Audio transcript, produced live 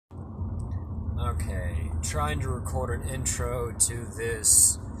Okay, trying to record an intro to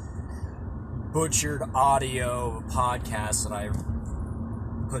this butchered audio podcast that I've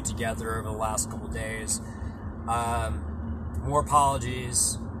put together over the last couple days. More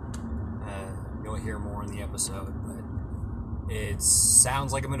apologies. You'll hear more in the episode, but it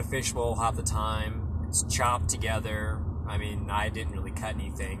sounds like I'm in a fishbowl half the time. It's chopped together. I mean, I didn't really cut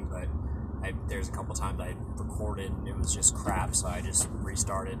anything, but there's a couple times I recorded and it was just crap, so I just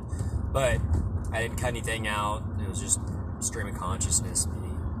restarted. But I didn't cut anything out. It was just stream of consciousness, me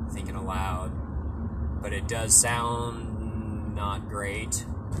thinking aloud. But it does sound not great,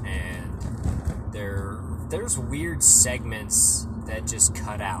 and there's weird segments that just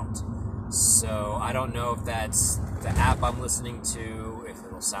cut out. So I don't know if that's the app I'm listening to, if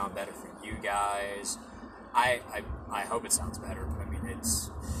it'll sound better for you guys. I hope it sounds better, but I mean, it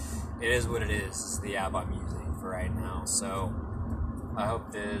is what it is. It's the app I'm using for right now. So I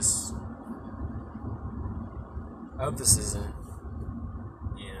hope this isn't,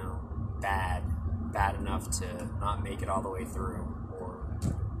 bad enough to not make it all the way through, or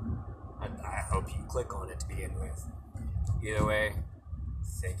I hope you click on it to begin with. Either way,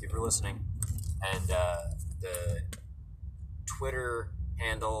 thank you for listening. And the Twitter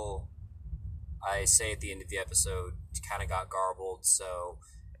handle I say at the end of the episode kind of got garbled, so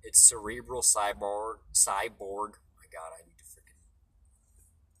it's Cerebral Cyborg. My God, I need to freaking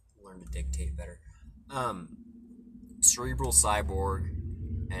learn to dictate better. Cerebral Cyborg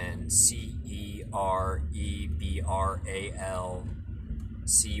and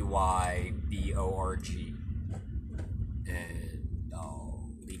CEREBRALCYBORG, and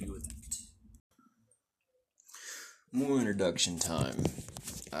I'll leave you with it. More introduction time.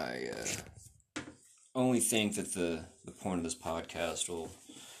 I only think that the point of this podcast will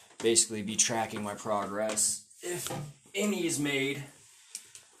basically be tracking my progress, if any is made,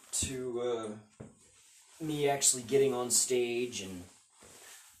 to me actually getting on stage and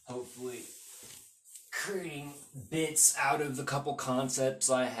hopefully creating bits out of the couple concepts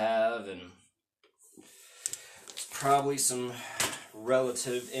I have, and probably some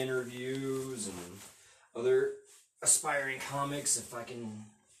relative interviews and other aspiring comics if I can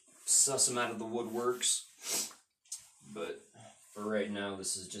suss them out of the woodworks. But for right now,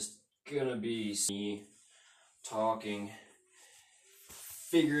 this is just gonna be me talking,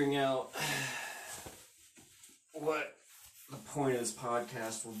 figuring out what the point of this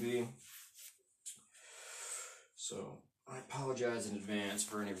podcast will be. So I apologize in advance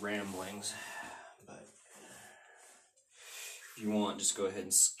for any ramblings, but if you want, just go ahead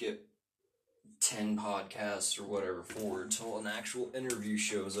and skip 10 podcasts or whatever forward till an actual interview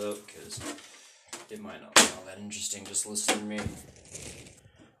shows up, because it might not be all that interesting just listening to me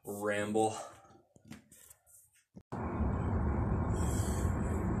ramble.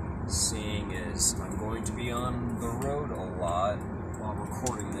 Seeing as I'm going to be on the road a lot while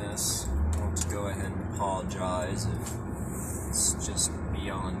recording this, I want to go ahead and apologize if it's just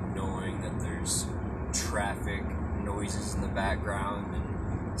beyond knowing that there's traffic noises in the background and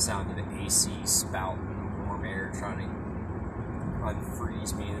sound of the AC spout and warm air trying to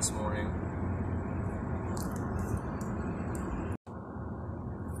unfreeze me this morning.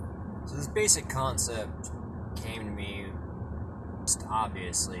 So this basic concept came to me just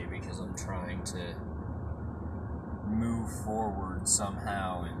obviously because I'm trying to move forward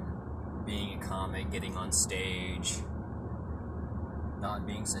somehow in being a comic, getting on stage, not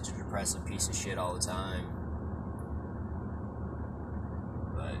being such a depressive piece of shit all the time.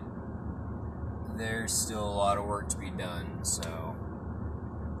 But there's still a lot of work to be done, so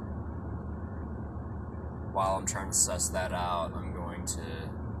while I'm trying to suss that out, I'm going to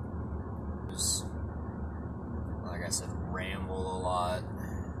just, like I said, ramble a lot,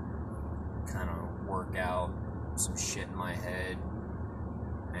 kind of work out some shit in my head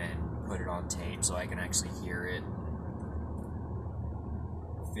and put it on tape so I can actually hear it,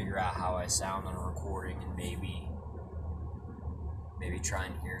 figure out how I sound on a recording, and maybe try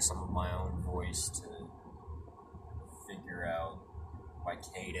and hear some of my own voice to figure out my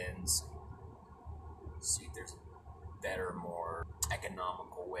cadence, see if there's a better, more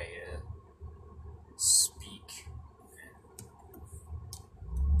economical way to speak.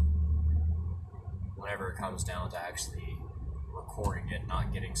 Whenever it comes down to actually recording it,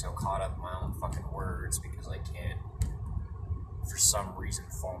 not getting so caught up in my own fucking words because I can't, for some reason,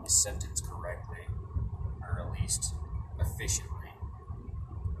 form a sentence correctly, or at least efficiently.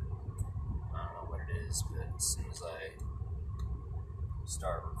 I don't know what it is, but as soon as I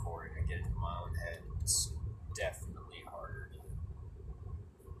start recording and get into my own head, it's definitely harder to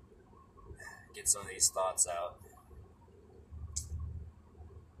get some of these thoughts out.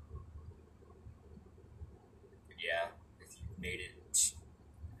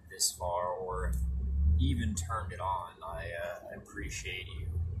 this far or even turned it on. I appreciate you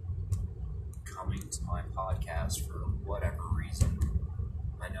coming to my podcast for whatever reason.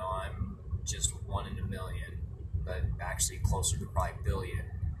 I know I'm just one in a million, but actually closer to probably a billion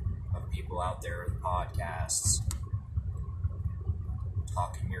of people out there with podcasts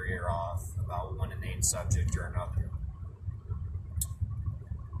talking your ear off about one inane subject or another.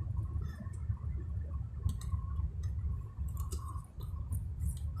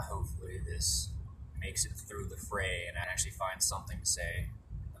 Hopefully this makes it through the fray and I actually find something to say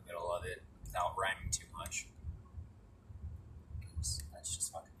in the middle of it without rhyming too much. That's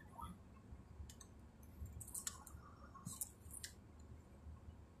just fucking annoying.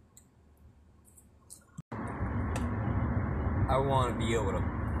 I want to be able to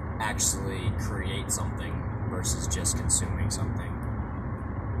actually create something versus just consuming something.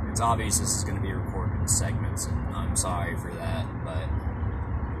 It's obvious this is going to be recorded in segments, and I'm sorry for that, but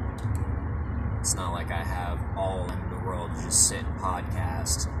it's not like I have all in the world to just sit and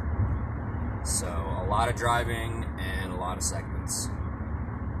podcast. So, a lot of driving and a lot of segments.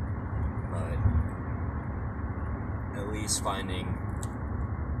 But at least finding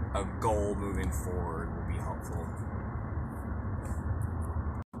a goal moving forward will be helpful.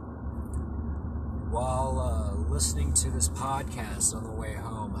 While listening to this podcast on the way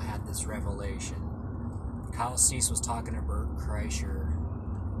home, I had this revelation. Kyle Cease was talking to Bert Kreischer,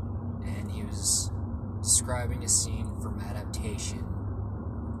 and he was describing a scene from Adaptation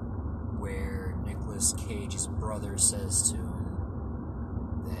where Nicolas Cage's brother says to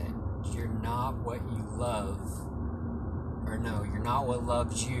him that you're not what you love, or no, you're not what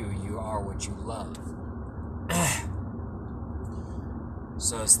loves you, you are what you love.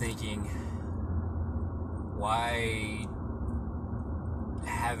 So I was thinking, why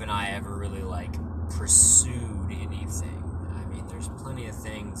haven't I ever really, pursued anything? I mean, there's plenty of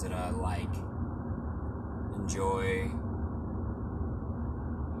things that I enjoy.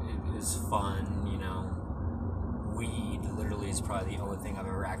 It is fun, Weed literally is probably the only thing I've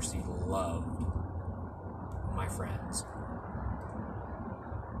ever actually loved with my friends.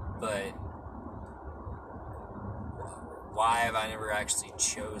 But why have I never actually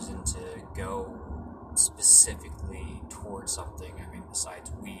chosen to go specifically towards something, besides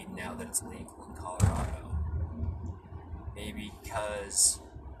weed, now that it's legal in Colorado? Maybe because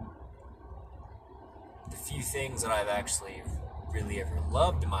the few things that I've actually really ever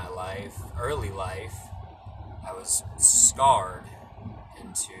loved in my life, early life, I was scarred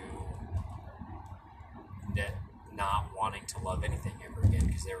into not wanting to love anything ever again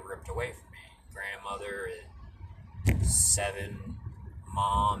because they were ripped away from me. Grandmother at 7,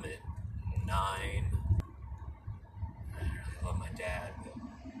 mom at 9. I don't really love my dad, but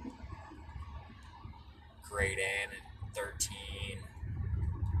great aunt at 13.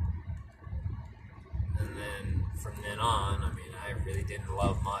 And then from then on, I really didn't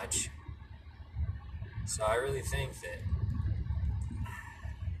love much. So I really think that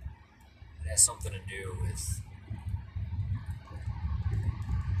it has something to do with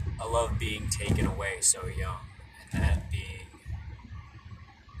I love being taken away so young, and that being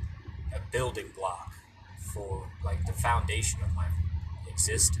a building block for the foundation of my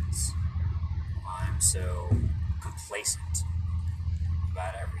existence. I'm so complacent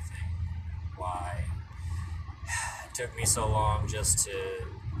about everything. Why it took me so long just to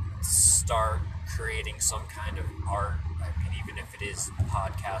start creating some kind of art. Even if it is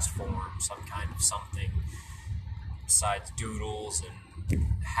podcast form, some kind of something besides doodles and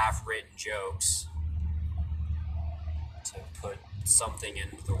half-written jokes, to put something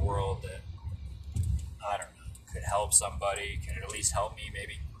into the world that, I don't know, could help somebody, could at least help me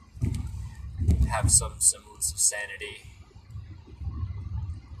maybe have some semblance of sanity.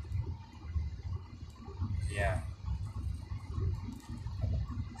 Yeah.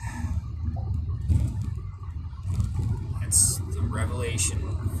 It's the revelation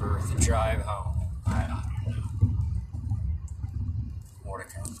for the drive home. I don't know. More to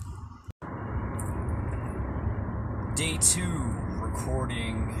come. Day 2,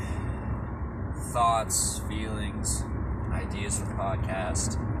 recording thoughts, feelings, ideas for the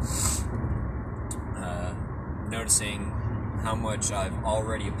podcast. Noticing how much I've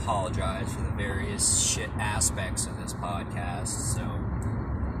already apologized for the various shit aspects of this podcast, so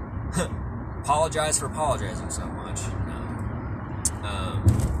apologize for apologizing so much.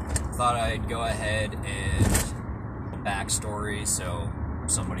 Thought I'd go ahead and backstory so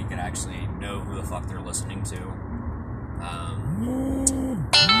somebody could actually know who the fuck they're listening to.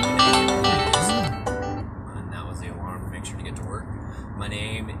 And that was the alarm to make sure to get to work. My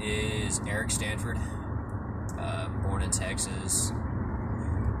name is Eric Stanford, born in Texas.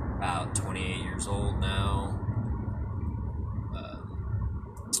 about 28 years old now.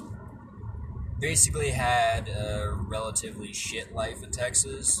 Basically had a relatively shit life in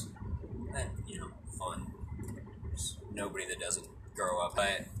Texas. And, fun. There's nobody that doesn't grow up.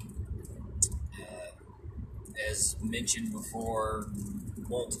 But, as mentioned before,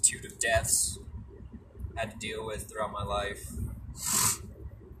 multitude of deaths had to deal with throughout my life.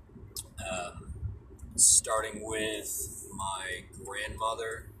 Starting with my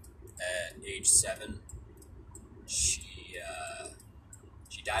grandmother at age 7. She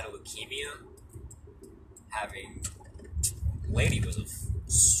died of leukemia. Lady was a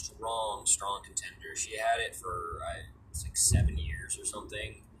strong contender. She had it for, like 7 years or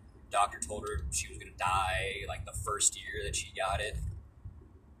something. Doctor told her she was going to die, like, the first year that she got it.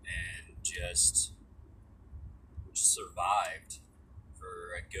 And just survived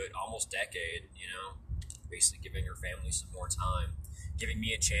for a good, almost decade, basically giving her family some more time, giving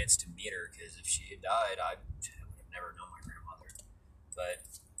me a chance to meet her, because if she had died, I would have never known my grandmother. But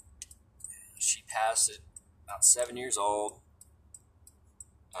she passed at about 7 years old.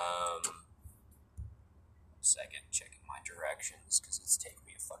 Second, checking my directions, because it's taking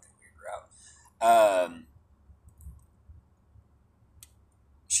me a fucking weird route.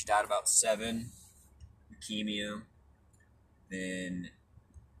 She died about 7, leukemia. Then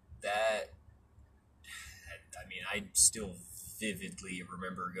that, I still vividly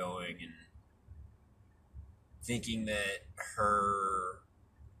remember going and thinking that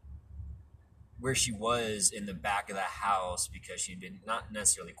where she was in the back of the house, because she'd been not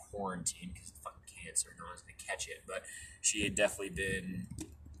necessarily quarantined because of fucking cancer, no one's gonna catch it, but she had definitely been,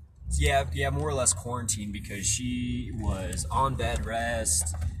 more or less quarantined, because she was on bed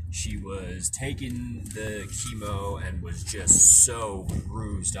rest. She was taking the chemo and was just so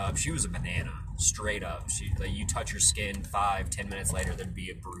bruised up. She was a banana, straight up. You touch her skin, 5-10 minutes later, there'd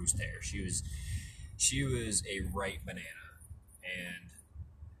be a bruise there. She was a right banana, and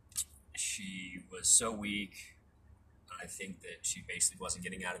she was so weak. I think that she basically wasn't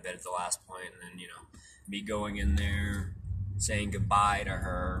getting out of bed at the last point, and then, me going in there, saying goodbye to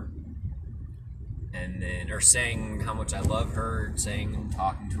her, and then, or saying how much I love her,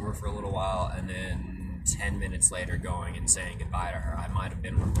 talking to her for a little while, and then 10 minutes later going and saying goodbye to her. I might have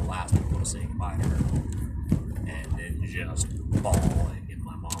been one of the last people to say goodbye to her. And then just bawling in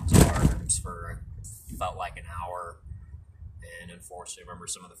my mom's arms for, felt like an hour. And unfortunately, I remember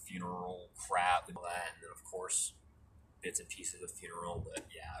some of the funeral crap and all that, and then, of course, bits and pieces of the funeral. But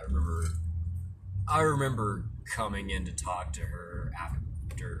yeah, I remember coming in to talk to her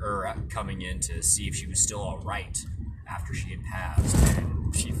coming in to see if she was still all right after she had passed,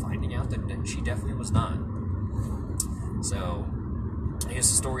 and she finding out that she definitely was not. So I guess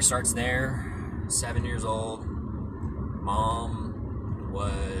the story starts there. 7 years old. Mom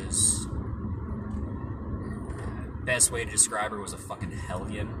was, best way to describe her was a fucking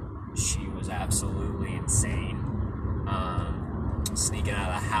hellion. She was absolutely insane. Sneaking out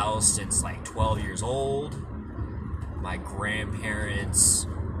of the house since like 12 years old. My grandparents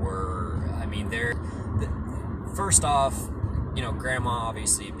were, first off, Grandma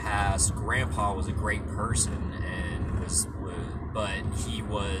obviously passed. Grandpa was a great person, but he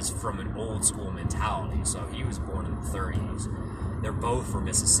was from an old school mentality, so he was born in the 30s. They're both from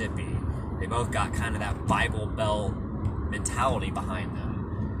Mississippi. They both got kind of that Bible Belt mentality behind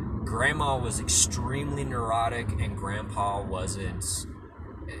them. Grandma was extremely neurotic, and Grandpa wasn't,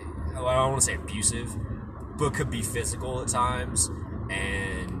 I don't want to say abusive, but could be physical at times,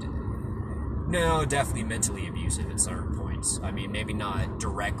 and no, definitely mentally abusive at certain points. Maybe not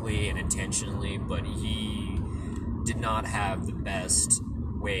directly and intentionally, but he did not have the best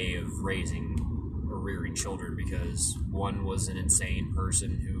way of raising or rearing children, because one was an insane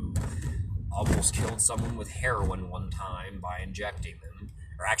person who almost killed someone with heroin one time by injecting them,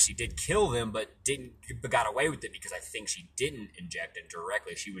 or actually did kill them, but got away with it because I think she didn't inject it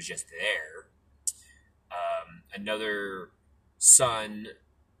directly. She was just there. Another son,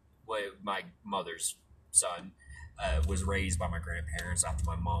 my mother's son, was raised by my grandparents after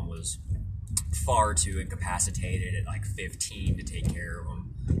my mom was far too incapacitated at like 15 to take care of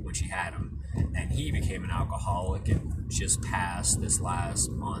him when she had him. And he became an alcoholic and just passed this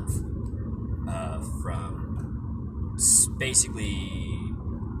last month from basically,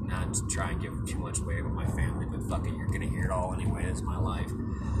 not to try and give too much away about my family, but fuck it, you're going to hear it all anyway, it's my life.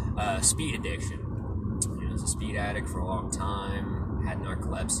 Speed addiction. He was a speed addict for a long time, had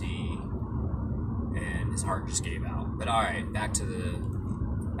narcolepsy, and his heart just gave out. But alright, back to the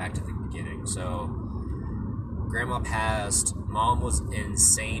beginning. So, Grandma passed. Mom was an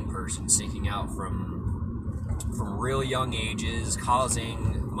insane person, seeking out from from real young ages,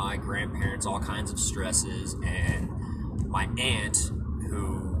 causing my grandparents all kinds of stresses, and my aunt,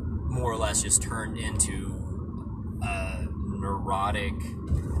 who more or less just turned into a neurotic,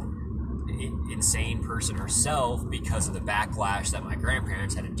 insane person herself because of the backlash that my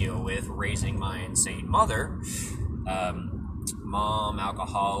grandparents had to deal with raising my insane mother. Mom,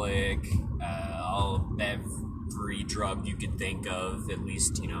 alcoholic, every drug you could think of, at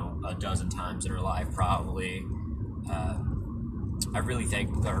least, a dozen times in her life, probably. I really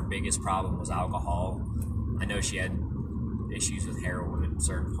think her biggest problem was alcohol. I know she had issues with heroin at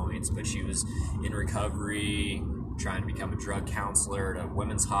certain points, but she was in recovery, trying to become a drug counselor at a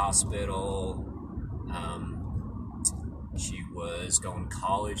women's hospital. She was going to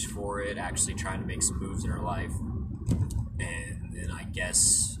college for it, actually trying to make some moves in her life. And then I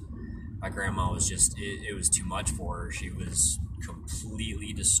guess my grandma was just, it was too much for her. She was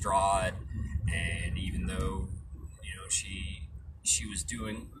completely distraught, and even though, she was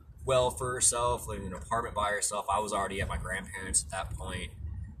doing well for herself, living in an apartment by herself, I was already at my grandparents' at that point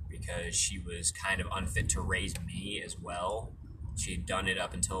because she was kind of unfit to raise me as well. She had done it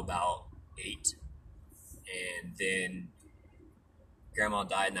up until about 8, and then Grandma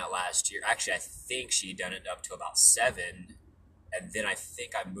died in that last year. Actually, I think she had done it up to about 7, and then I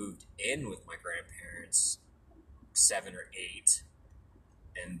think I moved in with my grandparents 7 or 8,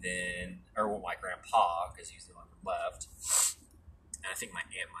 and then, my grandpa, because he's the one who left, and I think my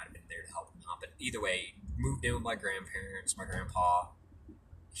aunt might have been there to help him out, but either way, moved in with my grandparents. My grandpa,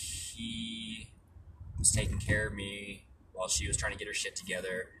 he was taking care of me while she was trying to get her shit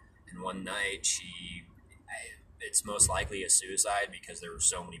together, and one night it's most likely a suicide because there were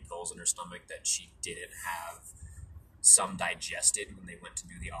so many pills in her stomach that she didn't have some digested when they went to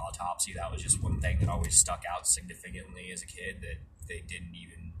do the autopsy. That was just one thing that always stuck out significantly as a kid, that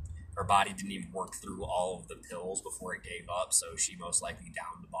her body didn't even work through all of the pills before it gave up, so she most likely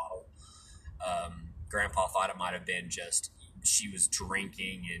downed the bottle. Grandpa thought it might have been just she was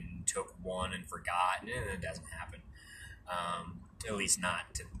drinking and took one and forgot, and it doesn't happen. At least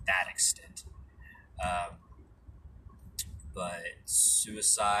not to that extent. But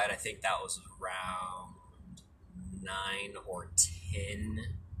suicide, I think that was around 9 or 10. It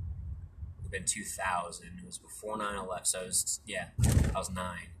would have been 2000. It was before 9/11, so I was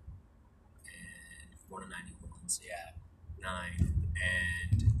 9. And born in 91, so 9.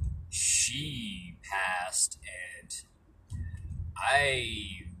 And she passed, and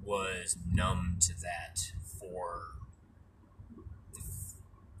I was numb to that for the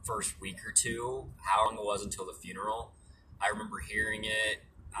first week or two. How long it was until the funeral, I remember hearing it.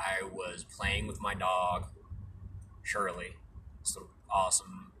 I was playing with my dog, Shirley. It's an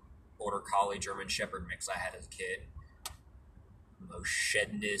awesome Border Collie German Shepherd mix I had as a kid. Most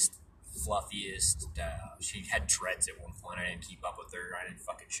sheddingest, fluffiest. She had dreads at one point. I didn't keep up with her. I didn't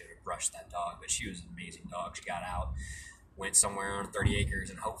fucking should have brushed that dog, but she was an amazing dog. She got out, went somewhere on 30 acres,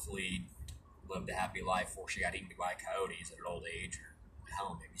 and hopefully lived a happy life before she got eaten by coyotes at an old age, or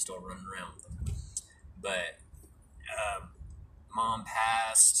hell, maybe still running around with them. But Mom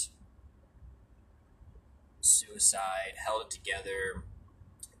passed, suicide, held it together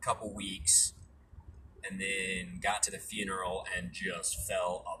a couple weeks, and then got to the funeral and just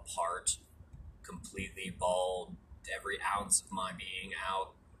fell apart, completely bald, every ounce of my being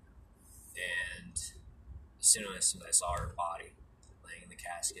out. And as soon as I saw her body laying in the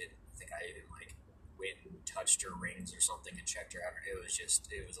casket, I think I even went and touched her rings or something and checked her out.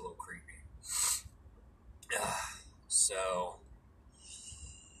 It was a little creepy. So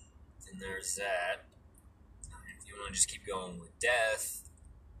then there's that. If you want to just keep going with death,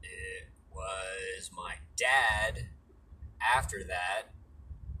 it was my dad after that,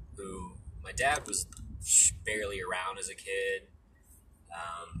 who my dad was barely around as a kid.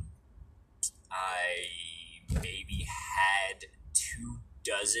 I maybe had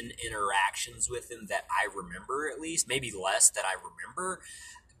 24 interactions with him that I remember, at least, maybe less that I remember.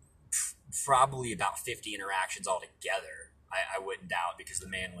 Probably about 50 interactions altogether. I wouldn't doubt, because the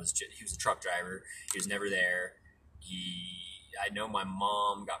man he was a truck driver. He was never there. I know my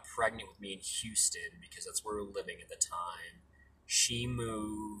mom got pregnant with me in Houston because that's where we were living at the time. She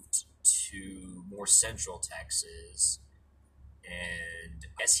moved to more central Texas, and I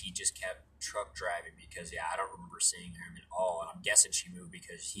guess he just kept truck driving because I don't remember seeing him at all. And I'm guessing she moved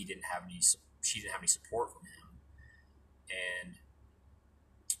because she didn't have any support from him. And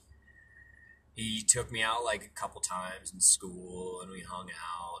he took me out a couple times in school, and we hung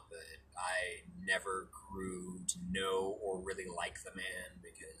out, but I never grew to know or really like the man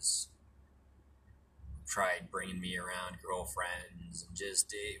because he tried bringing me around girlfriends, and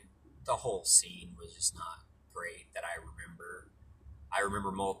just the whole scene was just not great that I remember. I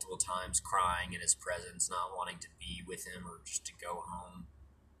remember multiple times crying in his presence, not wanting to be with him or just to go home.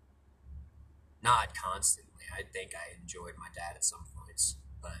 Not constantly. I think I enjoyed my dad at some points,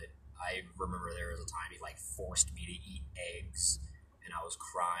 but I remember there was a time he like forced me to eat eggs, and I was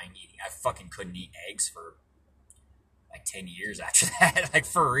crying eating. I fucking couldn't eat eggs for like 10 years after that. Like,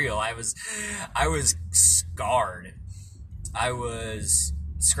 for real, I was scarred.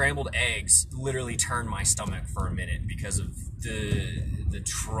 Scrambled eggs literally turned my stomach for a minute because of the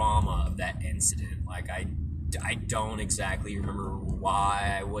trauma of that incident. Like, I don't exactly remember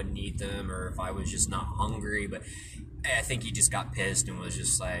why I wouldn't eat them or if I was just not hungry, but I think he just got pissed and was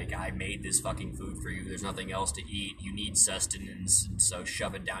just like, I made this fucking food for you. There's nothing else to eat. You need sustenance, and so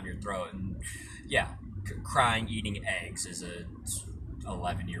shove it down your throat. And yeah, crying eating eggs as a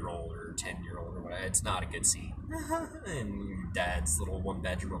 11-year-old or 10-year-old or whatever. It's not a good scene. And your dad's little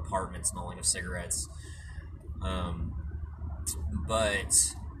one-bedroom apartment smelling of cigarettes.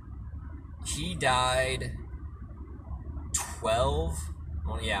 But he died 12. I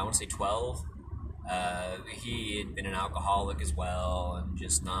want to say 12. He had been an alcoholic as well, and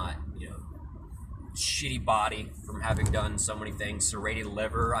just not, shitty body from having done so many things. Serrated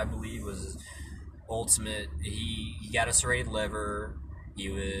liver, I believe, was his ultimate. He got a serrated liver. He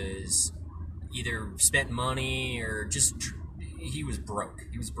was either spent money or just he was broke.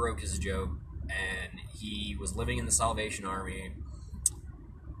 He was broke as a joke, and he was living in the Salvation Army.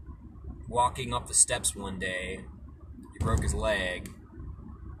 Walking up the steps one day, he broke his leg.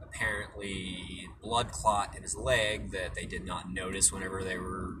 Apparently, blood clot in his leg that they did not notice whenever they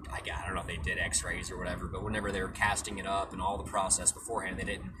were, I don't know if they did x-rays or whatever, but whenever they were casting it up and all the process beforehand, they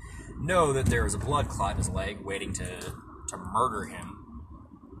didn't know that there was a blood clot in his leg waiting to murder him.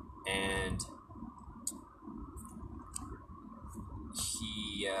 And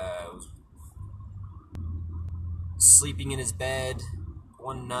he was sleeping in his bed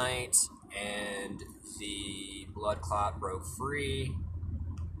one night, and the blood clot broke free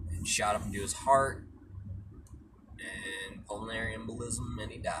and shot up into his heart, and pulmonary embolism,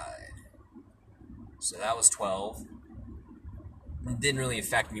 and he died. So that was 12. It didn't really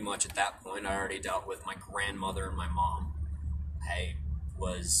affect me much at that point. I already dealt with my grandmother and my mom. I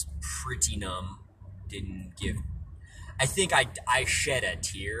was pretty numb. Didn't give... I think I shed a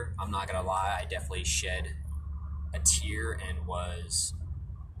tear. I'm not gonna lie. I definitely shed a tear and was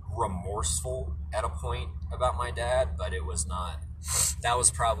remorseful at a point about my dad, but it was not... That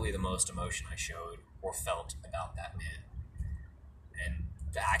was probably the most emotion I showed or felt about that man. And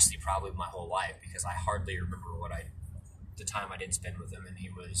actually probably my whole life, because I hardly remember the time I didn't spend with him, and he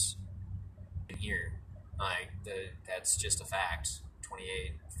was in here. That's just a fact.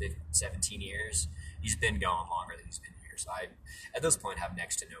 28, 15, 17 years. He's been gone longer than he's been here, so I, at this point, have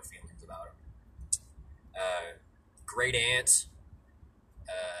next to no feelings about him. Great aunt,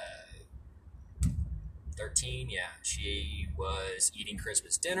 13, yeah, she was eating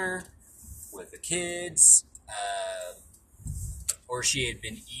Christmas dinner with the kids, or she had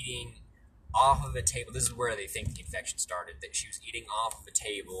been eating off of a table. This is where they think the infection started, that she was eating off of a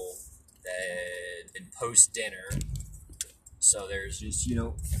table that had been post-dinner. So there's just,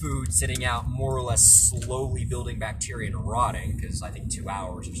 food sitting out more or less slowly building bacteria and rotting, because I think 2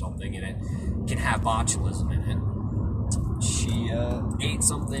 hours or something, and it can have botulism in it. She ate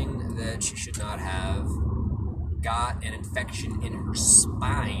something that she should not have, got an infection in her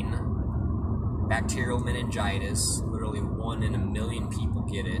spine, bacterial meningitis. Literally 1 in a million people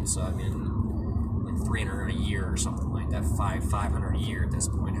get it, so I mean, like 300 a year or something like that, 500 a year at this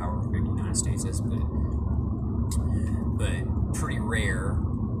point, however big the United States is, but pretty rare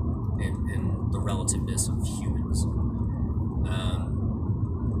in the relativeness of humans.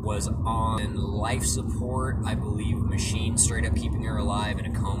 Was on life support, I believe, machine straight up keeping her alive, in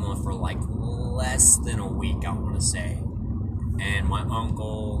a coma for like less than a week, I want to say. And my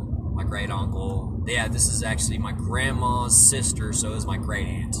uncle, my great uncle, yeah, this is actually my grandma's sister, so is my great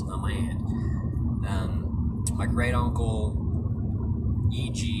aunt, not my aunt. My great uncle,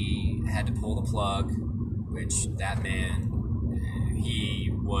 E.G., had to pull the plug, which that man,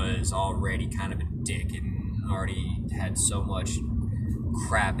 he was already kind of a dick and already had so much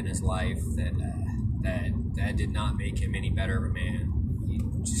crap in his life that did not make him any better of a man. He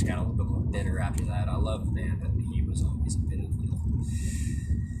just got a little bit more bitter after that. I love the man, but he was always a bit of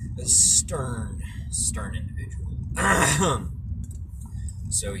a stern individual.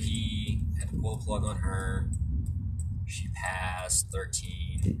 So he had to pull a plug on her. She passed,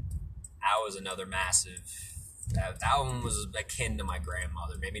 13. I was another massive... That one was akin to my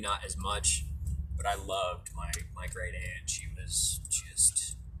grandmother. Maybe not as much, but I loved my great aunt. She was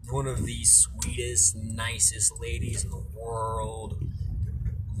just... one of the sweetest, nicest ladies in the world.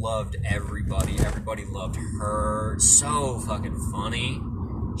 Loved everybody. Everybody loved her. So fucking funny.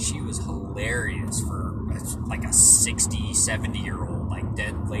 She was hilarious for like a 60, 70-year-old. Like,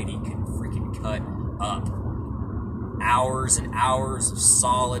 dead lady can freaking cut up. Hours and hours of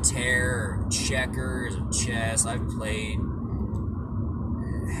solitaire, checkers, and chess. I played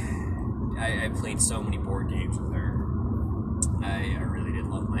so many board games with her. I really did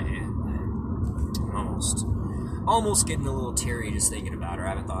love my aunt. I'm almost getting a little teary just thinking about her. I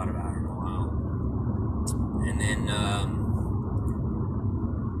haven't thought about her in a while. And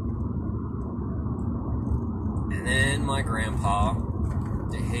then my grandpa,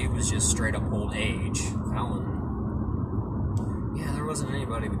 he was just straight up old age. Yeah, there wasn't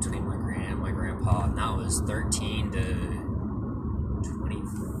anybody between my grandpa, and that was 13 to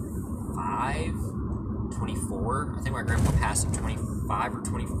 25, 24. I think my grandpa passed at 25 or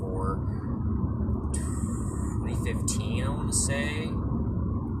 24, 2015, I want to say.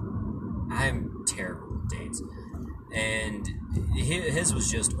 I'm terrible with dates. And his was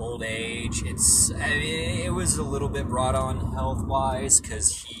just old age. It was a little bit brought on health-wise,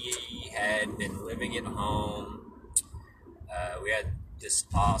 because he had been living at home. We had this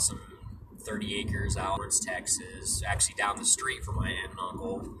awesome 30 acres out in Texas, actually down the street from my aunt and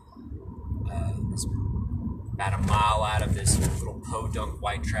uncle. It's about a mile out of this little podunk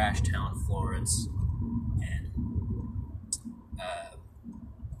white trash town, Florence. And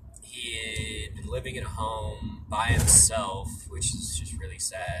he had been living at home by himself, which is just really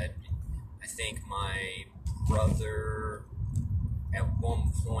sad. I think my brother at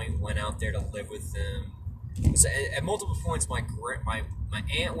one point went out there to live with them. So at multiple points, my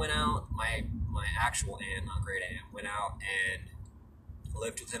aunt went out, my actual aunt, not great aunt, went out and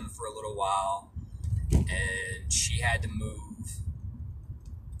lived with him for a little while, and she had to move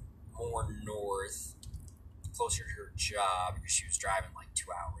more north, closer to her job, because she was driving like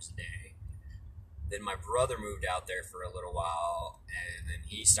 2 hours a day. Then my brother moved out there for a little while, and then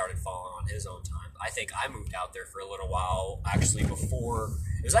he started falling on his own time. I think I moved out there for a little while,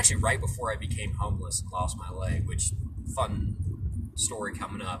 it was actually right before I became homeless and lost my leg, which, fun story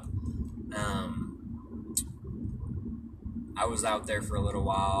coming up. I was out there for a little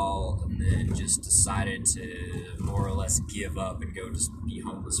while, and then just decided to more or less give up and go just be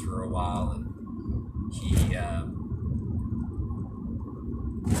homeless for a while, and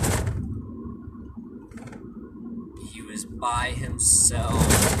he was by himself,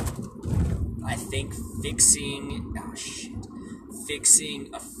 I think, fixing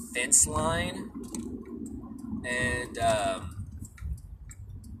a fence line, and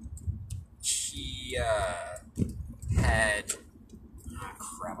he had,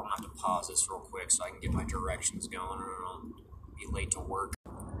 crap, I'm gonna have to pause this real quick so I can get my directions going, or I'll be late to work.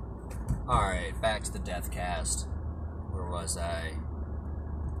 Alright, back to the death cast. Where was I?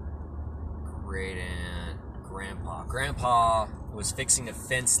 Great aunt, grandpa. Grandpa was fixing a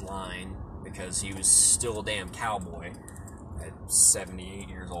fence line because he was still a damn cowboy at 78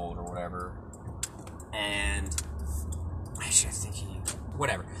 years old or whatever. And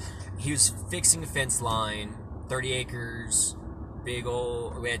he was fixing a fence line, 30 acres, big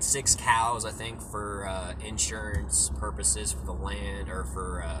old. We had 6 cows, I think, for insurance purposes for the land, or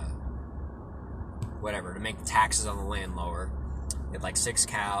for whatever, to make the taxes on the land lower. We had like 6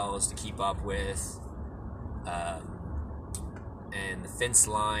 cows to keep up with. And the fence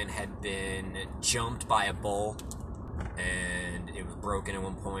line had been jumped by a bull, and it was broken at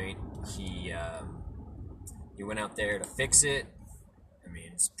one point. He went out there to fix it. I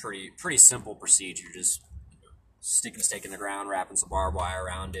mean, it's pretty simple procedure. Just sticking a stake in the ground, wrapping some barbed wire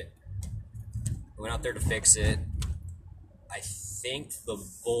around it. We went out there to fix it. I think the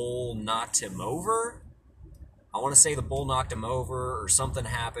bull knocked him over. I want to say the bull knocked him over, or something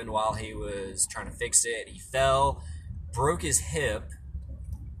happened while he was trying to fix it. He fell, broke his hip.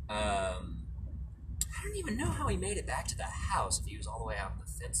 I don't even know how he made it back to the house, if he was all the way out on the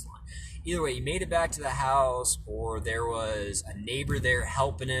fence line. Either way, he made it back to the house, or there was a neighbor there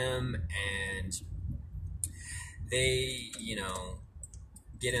helping him, and they,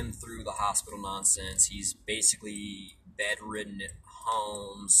 get him through the hospital nonsense. He's basically bedridden at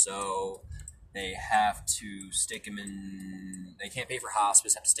home, so they have to stick him in. They can't pay for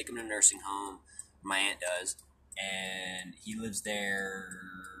hospice, have to stick him in a nursing home. My aunt does, and he lives there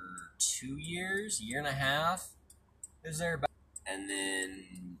 2 years, year and a half. Lives there about, and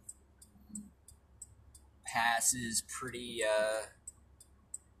then passes pretty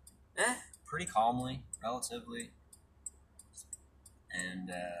calmly, relatively,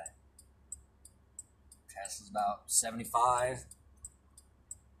 and passes about 75.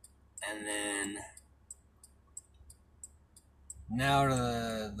 And then now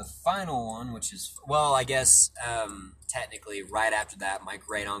to the final one, which is, well, I guess technically right after that, my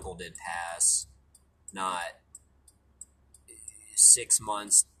great uncle did pass. Not 6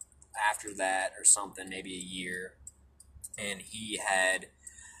 months after that or something, maybe a year. And he had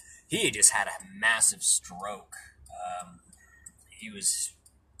just had a massive stroke. He was,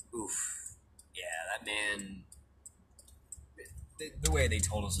 oof, yeah, that man. The way they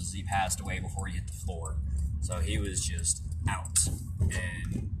told us is he passed away before he hit the floor, so he was just out.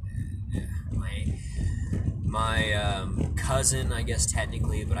 And my cousin, I guess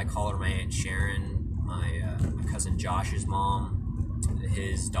technically, but I call her my Aunt Sharon. My cousin Josh's mom,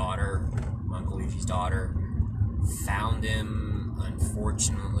 his daughter, my Uncle Luigi's daughter, found him.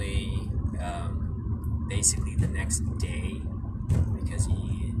 Unfortunately, basically the next day, because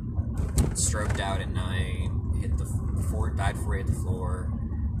he stroked out at night, died before he hit the floor.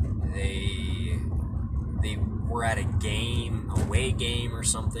 They were at a away game or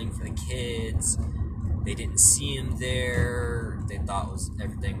something for the kids. They didn't see him there. They thought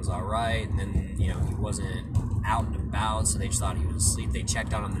everything was all right, and then he wasn't out and about, so they just thought he was asleep. They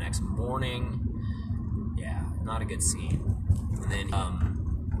checked on him the next morning. Yeah, not a good scene. And then I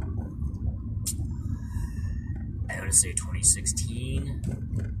want to say 2016.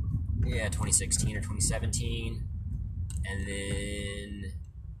 Yeah, 2016 or 2017. And then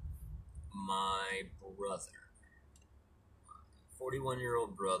my brother,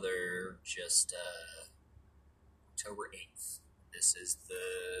 41-year-old brother, just October 8th. This is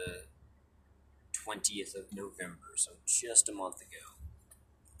the 20th of November, so just a month ago.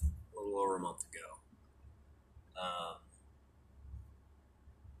 A little over a month ago.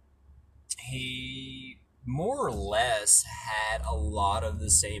 He more or less had a lot of the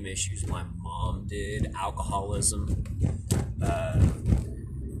same issues my mom did. Alcoholism.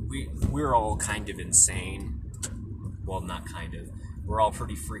 We're all kind of insane. Well, not kind of. We're all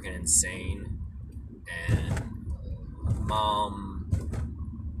pretty freaking insane. And Mom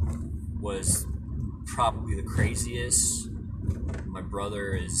was probably the craziest. My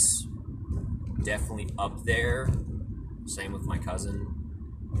brother is definitely up there. Same with my cousin.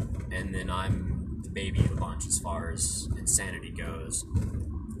 And then I'm the baby of the bunch as far as insanity goes.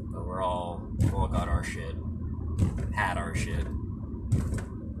 But we all got our shit. Had our shit.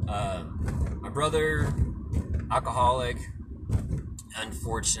 My brother, alcoholic,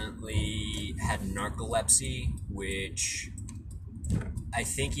 unfortunately had narcolepsy, which I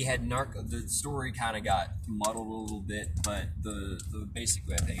think he had the story kind of got muddled a little bit, but the basic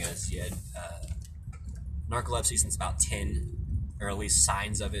way I think is he had narcolepsy since about 10, or at least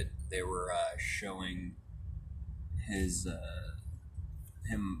signs of it. They were showing him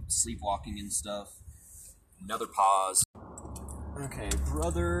sleepwalking and stuff. Another pause. Okay,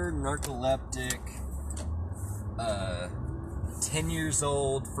 brother, narcoleptic, 10 years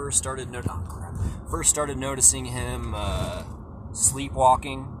old, first started noticing him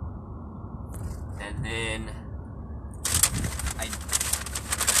sleepwalking, and then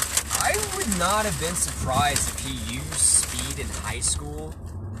I would not have been surprised if he used speed in high school,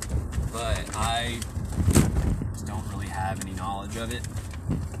 but I don't really have any knowledge of it.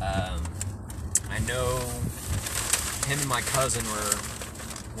 I know him and my cousin were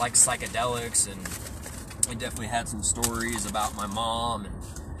like psychedelics, and we definitely had some stories about my mom and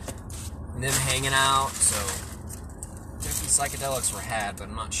them hanging out, so definitely psychedelics were had, but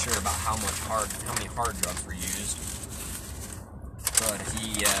I'm not sure about how many hard drugs were used. But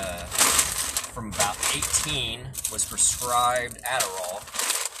he, from about 18, was prescribed Adderall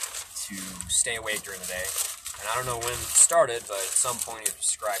to stay awake during the day. And I don't know when it started, but at some point he was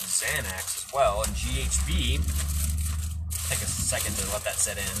prescribed Xanax as well, and GHB. Take a second to let that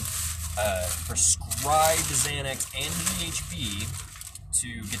set in. Prescribed Xanax and GHB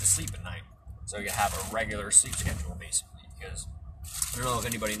to get to sleep at night, so you have a regular sleep schedule, basically. Because I don't know if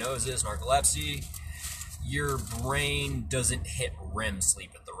anybody knows this, narcolepsy, your brain doesn't hit REM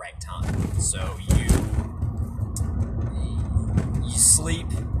sleep at the right time, so you sleep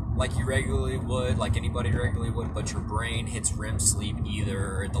like you regularly would, like anybody regularly would, but your brain hits REM sleep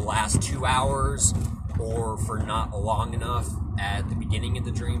either the last 2 hours or for not long enough at the beginning of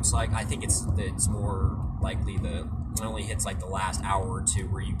the dream cycle. I think it's more likely it only hits like the last hour or two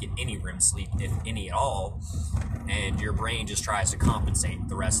where you get any REM sleep, if any at all, and your brain just tries to compensate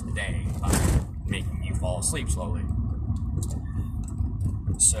the rest of the day by making you fall asleep slowly.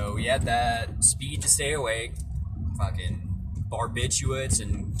 So he had that speed to stay awake, fucking barbiturates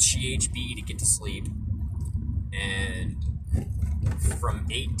and GHB to get to sleep, and from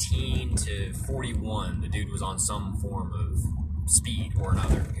 18 to 41, the dude was on some form of speed or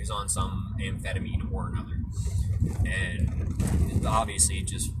another. He was on some amphetamine or another. And obviously,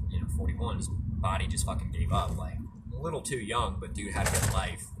 just, 41, his body just fucking gave up. Like, a little too young, but dude had a good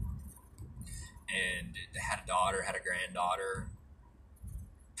life. And had a daughter, had a granddaughter,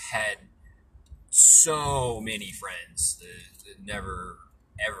 had so many friends that never,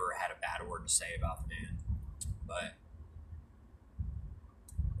 ever had a bad word to say about the man. But,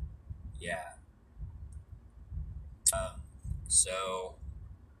 yeah. So,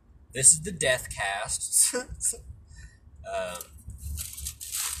 this is the Death Cast.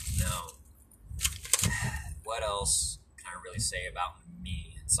 No. What else can I really say about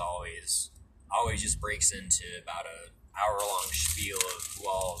me? It's always just breaks into about an hour-long spiel of who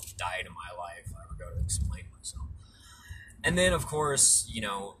all died in my life if I ever go to explain myself. And then, of course,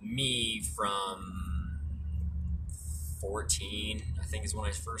 me from 14, I think is when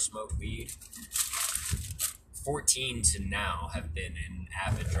I first smoked weed. 14 to now have been an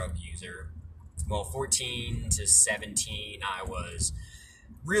avid drug user. Well, 14 to 17, I was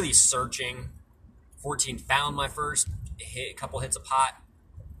really searching. 14, found my first couple hits of pot,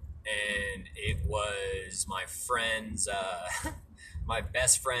 and it was my friend's, my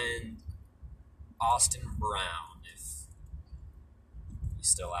best friend, Austin Brown. If he's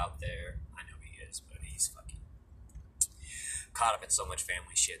still out there, I know he is, but he's fucking caught up in so much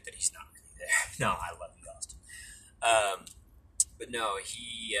family shit that he's not really there. No, I love you, Austin. But no,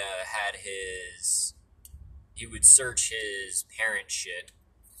 he had he would search his parents' shit.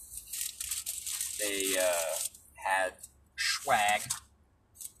 They had swag,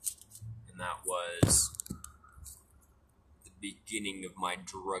 and that was the beginning of my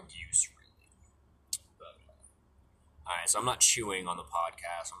drug use, really. But, alright, so I'm not chewing on the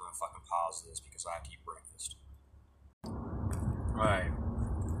podcast. I'm gonna fucking pause this because I have to eat breakfast. Alright,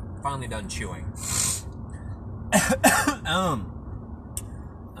 finally done chewing.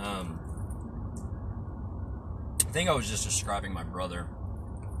 I think I was just describing my brother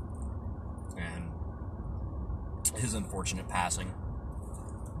and his unfortunate passing,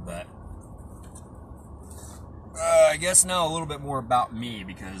 but I guess now a little bit more about me,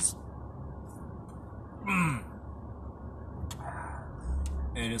 because in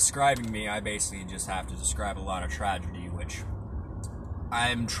describing me, I basically just have to describe a lot of tragedy, which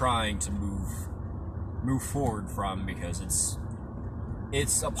I'm trying to move forward from, because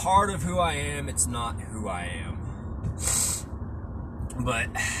it's a part of who I am. It's not who I am. But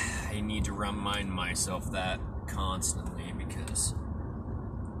I need to remind myself that constantly, because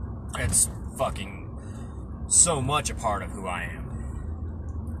it's fucking so much a part of who I am.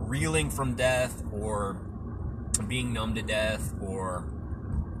 Reeling from death, or being numb to death, or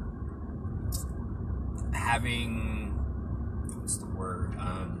having, what's the word,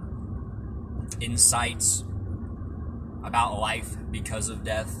 insights about life because of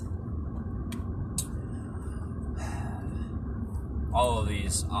death. All of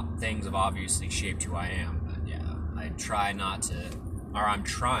these things have obviously shaped who I am, but yeah, I'm trying not to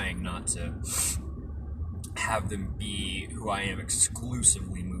have them be who I am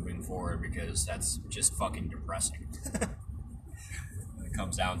exclusively moving forward, because that's just fucking depressing. When it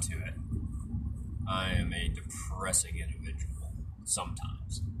comes down to it, I am a depressing individual.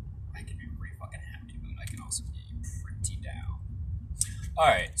 Sometimes I can be pretty fucking happy, but I can also be pretty down.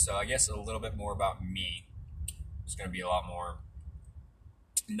 Alright, so I guess a little bit more about me. There's going to be a lot more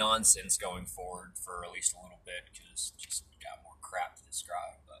nonsense going forward for at least a little bit, because just got more crap to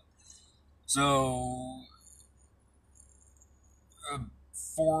describe. But so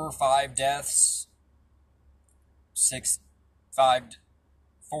 4 or 5 deaths,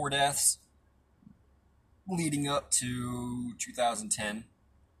 4 deaths leading up to 2010.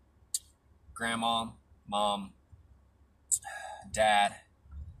 Grandma, mom, dad,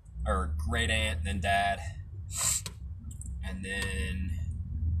 or great aunt, then dad, and then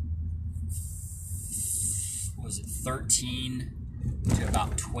was it 13 to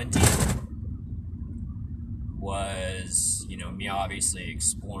about 20 was, me obviously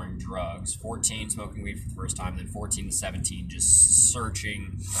exploring drugs. 14, smoking weed for the first time, then 14 to 17, just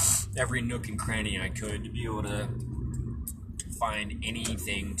searching every nook and cranny I could to be able to find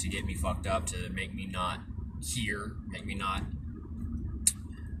anything to get me fucked up, to make me not here, make me not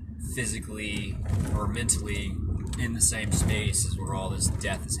physically or mentally in the same space as where all this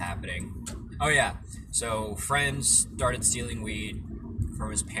death is happening. Oh yeah, so friends started stealing weed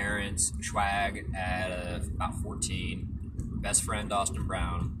from his parents, swag, at about 14. Best friend, Austin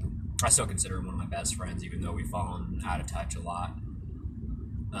Brown. I still consider him one of my best friends, even though we've fallen out of touch a lot.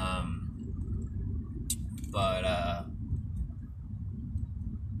 But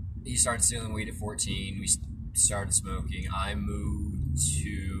he started stealing weed at 14. started smoking, I moved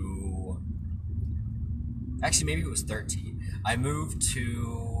to... Actually, maybe it was 13. I moved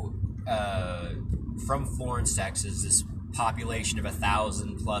to... from Florence, Texas, this population of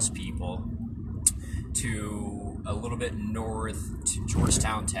 1,000 plus people, to a little bit north to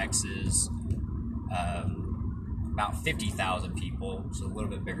Georgetown, Texas, about 50,000 people, so a little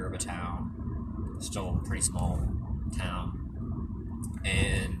bit bigger of a town, still a pretty small town,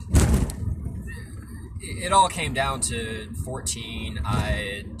 and it all came down to 14.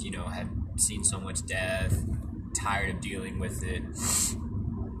 I, had seen so much death, tired of dealing with it.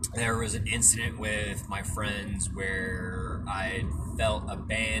 There was an incident with my friends where I felt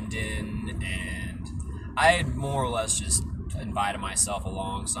abandoned, and I had more or less just invited myself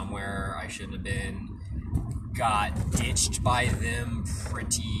along somewhere I shouldn't have been. Got ditched by them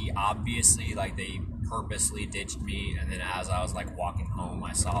pretty obviously, like they purposely ditched me, and then as I was like walking home,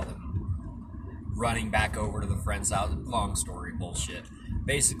 I saw them running back over to the friend's house. Long story, bullshit.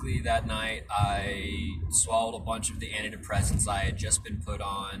 Basically, that night, I swallowed a bunch of the antidepressants I had just been put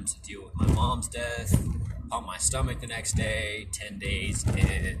on to deal with my mom's death, pumped my stomach the next day, 10 days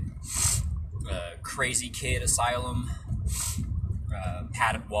in crazy kid asylum,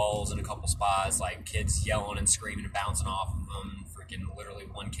 padded walls in a couple spots, like kids yelling and screaming and bouncing off of them. Freaking literally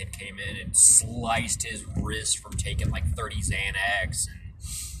one kid came in and sliced his wrist from taking like 30 Xanax, and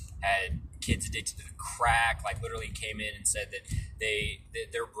had kids addicted to the crack, like literally came in and said that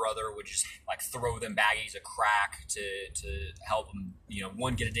their brother would just like throw them baggies of crack to help them,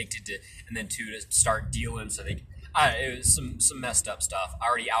 one, get addicted to, and then two, to start dealing. So it was some messed up stuff.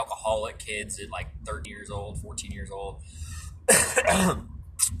 Already alcoholic kids at like 13 years old, 14 years old.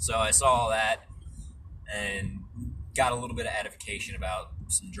 So I saw all that and got a little bit of edification about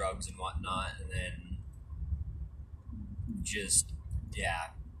some drugs and whatnot, and then just,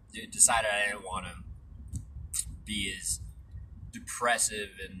 decided I didn't want to be as depressive,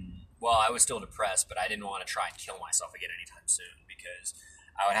 and, well, I was still depressed, but I didn't want to try and kill myself again anytime soon, because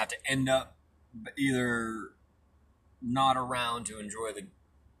I would have to end up either not around to enjoy the,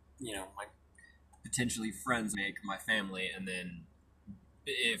 my potentially friends make, my family, and then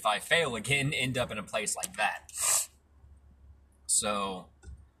if I fail again, end up in a place like that. So,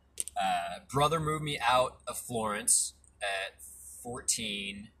 brother moved me out of Florence at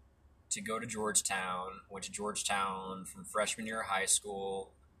 14 to go to Georgetown. Went to Georgetown from freshman year of high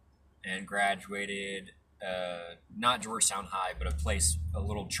school and graduated, not Georgetown High, but a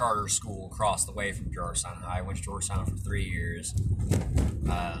little charter school across the way from Georgetown High. Went to Georgetown for 3 years.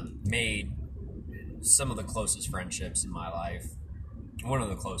 Made some of the closest friendships in my life. One of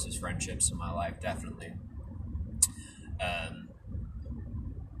the closest friendships in my life, definitely.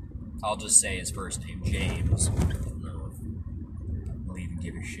 I'll just say his first name, James. I don't know if he'll even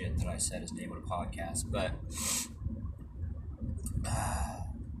give a shit that I said his name on a podcast, but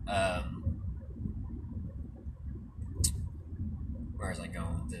where was I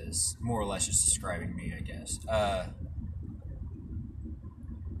going with this? More or less just describing me, I guess.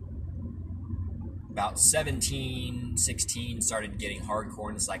 About 17, 16, started getting hardcore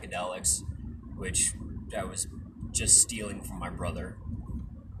into psychedelics, which I was just stealing from my brother,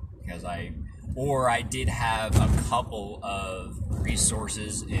 because I did have a couple of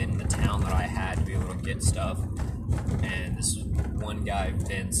resources in the town that I had to be able to get stuff, and this one guy,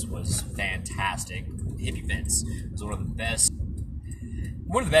 Vince, was fantastic. Hippie Vince was one of the best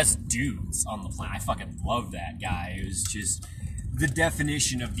dudes on the planet. I fucking love that guy. It was just the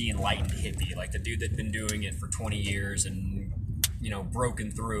definition of the enlightened hippie, like the dude that'd been doing it for 20 years and,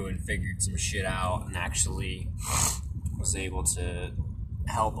 broken through and figured some shit out and actually was able to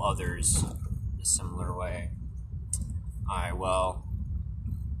help others a similar way. Alright, well,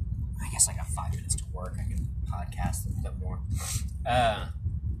 I guess I got 5 minutes to work. I can podcast a little bit more.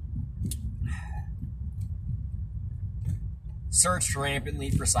 Searched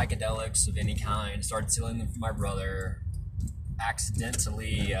rampantly for psychedelics of any kind, started stealing them from my brother,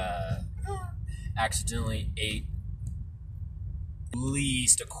 accidentally ate at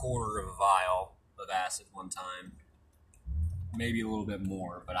least a quarter of a vial of acid one time. Maybe a little bit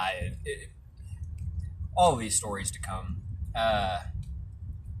more, but all of these stories to come.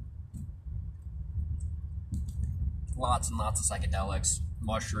 Lots and lots of psychedelics,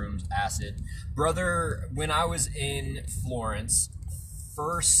 mushrooms, acid. Brother, when I was in Florence,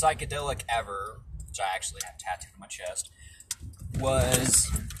 first psychedelic ever, which I actually have tattooed on my chest, was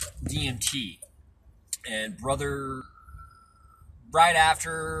DMT. And brother, right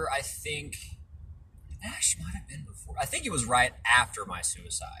after, I think, it actually might have been before. I think it was right after my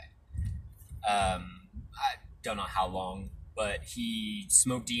suicide. I don't know how long, but he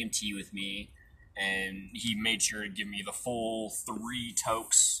smoked DMT with me, and he made sure to give me the full 3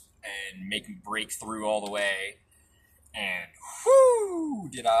 tokes and make me break through all the way. And whoo,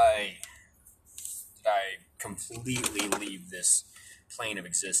 did I completely leave this plane of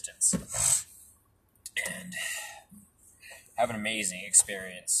existence and have an amazing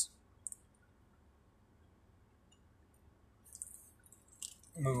experience.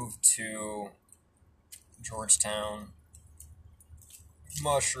 Moved to Georgetown.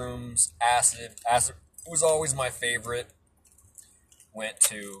 Mushrooms, acid. Acid was always my favorite. Went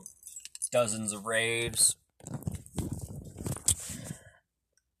to dozens of raves.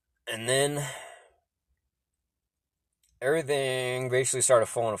 And then everything basically started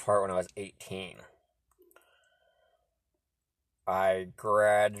falling apart when I was 18. I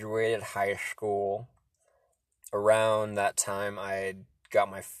graduated high school. Around that time, I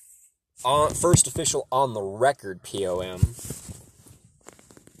got my first official on the record POM.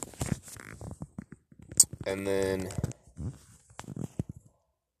 And then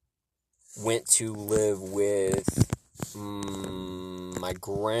went to live with my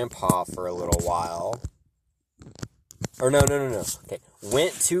grandpa for a little while. Or no. Okay.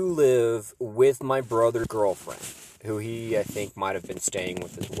 Went to live with my brother's girlfriend, who he, I think, might have been staying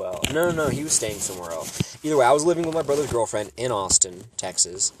with as well. No, he was staying somewhere else. Either way, I was living with my brother's girlfriend in Austin,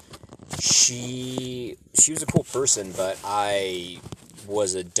 Texas. She was a cool person, but I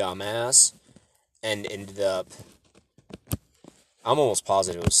was a dumbass and ended up... I'm almost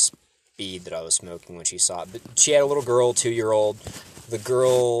positive it was speed that I was smoking when she saw it. But she had a little girl, 2-year-old. The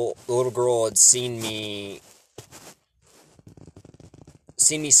little girl had seen me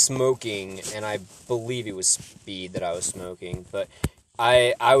smoking, and I believe it was speed that I was smoking, but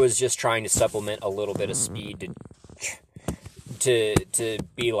I was just trying to supplement a little bit of speed to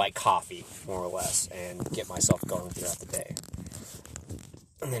be like coffee, more or less, and get myself going throughout the day.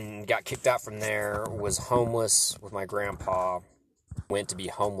 And then got kicked out from there, was homeless with my grandpa, went to be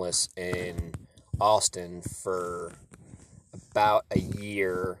homeless in Austin for about a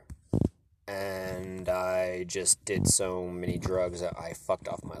year, and I just did so many drugs that I fucked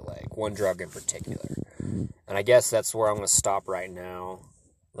off my leg. One drug in particular. And I guess that's where I'm going to stop right now.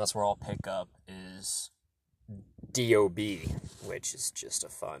 That's where I'll pick up is DOB, which is just a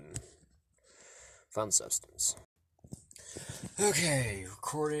fun substance. Okay,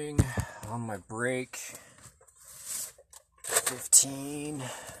 recording on my break. 15.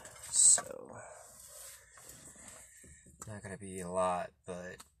 So, not going to be a lot,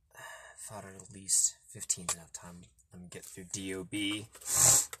 but thought at least 15 is enough time. Let me get through DOB.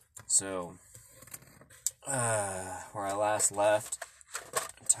 So, where I last left,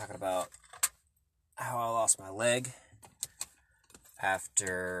 I'm talking about how I lost my leg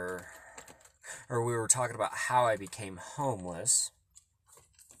we were talking about how I became homeless,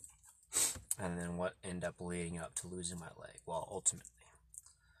 and then what ended up leading up to losing my leg, well, ultimately.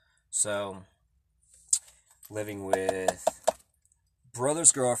 So, living with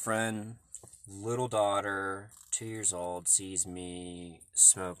brother's girlfriend, little daughter, 2 years old, sees me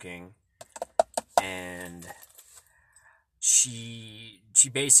smoking, and she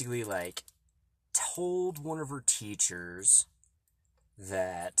basically, like, told one of her teachers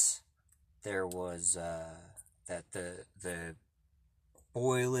that there was, that the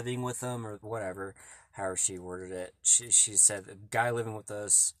boy living with them, or whatever, however she worded it, she said, the guy living with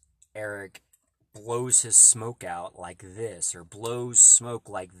us, Eric, blows his smoke out like this, or blows smoke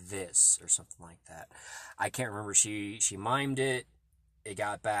like this, or something like that. I can't remember. She mimed it. It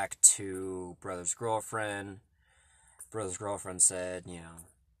got back to brother's girlfriend. Brother's girlfriend said,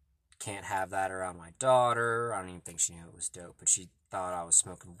 can't have that around my daughter. I don't even think she knew it was dope, but she thought I was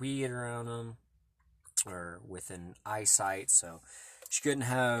smoking weed around him, or within eyesight, so she couldn't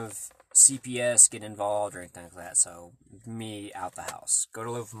have CPS get involved or anything like that. So me out the house. Go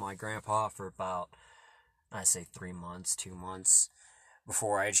to live with my grandpa for about, I say 3 months, 2 months,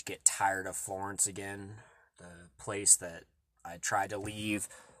 before I just get tired of Florence again. The place that I tried to leave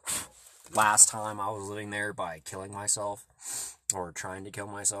last time I was living there by killing myself, or trying to kill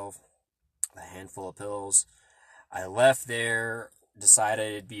myself. A handful of pills. I left there,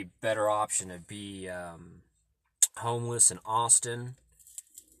 decided it'd be a better option to be homeless in Austin.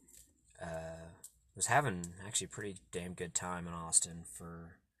 Was having actually a pretty damn good time in Austin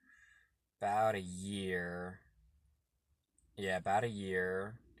for about a year. Yeah, about a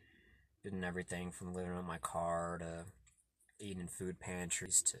year. Doing everything from living on my car to eating in food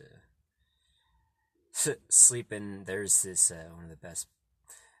pantries to sleeping. There's this one of the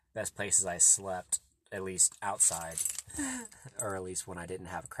best places I slept, at least outside, or at least when I didn't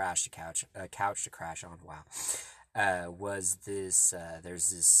have a couch to crash on. Wow, was this? There's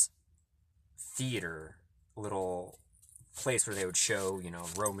this theater, little place where they would show, you know,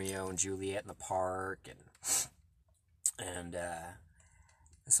 Romeo and Juliet in the park, and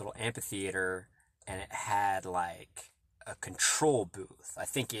this little amphitheater, and it had like a control booth, I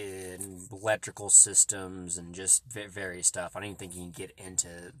think in electrical systems and just various stuff. I don't even think you can get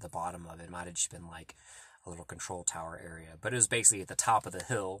into the bottom of it. It might have just been like a little control tower area, but it was basically at the top of the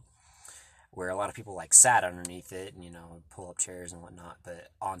hill where a lot of people like sat underneath it and, you know, pull up chairs and whatnot. But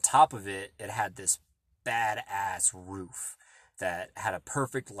on top of it, it had this badass roof that had a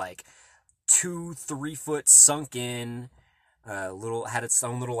perfect like 2-3 foot sunk in had its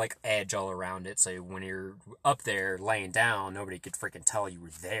own little like edge all around it, so when you're up there laying down, nobody could freaking tell you were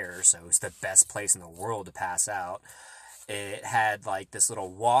there. So it's the best place in the world to pass out. It had like this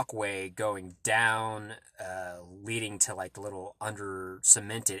little walkway going down, leading to like the little under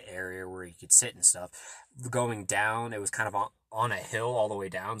cemented area where you could sit and stuff. Going down, it was kind of on a hill all the way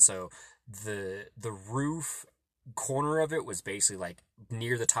down, so the roof corner of it was basically like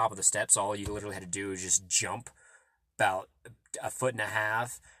near the top of the steps. All you literally had to do was just jump about 1.5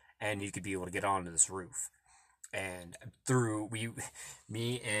 feet, and you could be able to get onto this roof. And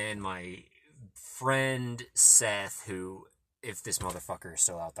me and my friend Seth, who, if this motherfucker is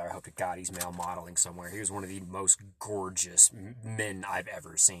still out there, I hope to God he's male modeling somewhere. He was one of the most gorgeous men I've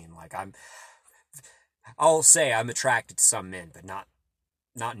ever seen. Like, I'll say I'm attracted to some men, but not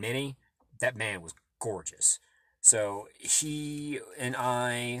many. That man was gorgeous. So he and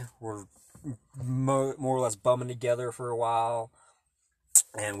I were more or less bumming together for a while,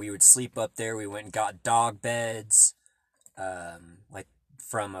 and we would sleep up there. We went and got dog beds, like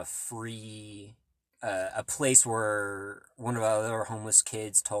from a free, a place where one of our other homeless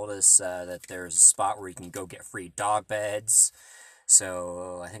kids told us that there's a spot where you can go get free dog beds.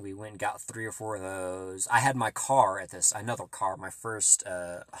 So I think we went and got 3 or 4 of those. I had my car another car, my first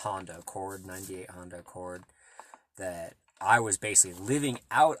Honda Accord, 98 Honda Accord, that I was basically living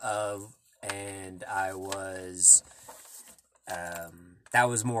out of, and I was, that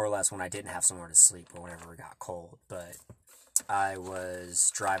was more or less when I didn't have somewhere to sleep or whenever it got cold, but I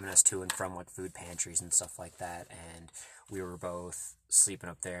was driving us to and from like food pantries and stuff like that, and we were both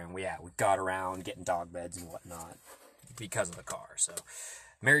sleeping up there, and we got around getting dog beds and whatnot because of the car. So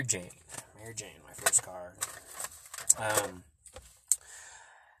Mary Jane, my first car.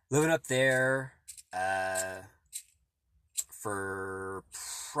 Living up there for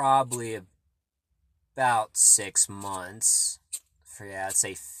probably about 6 months. I'd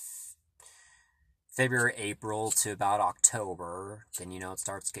say February, April to about October. Then, you know, it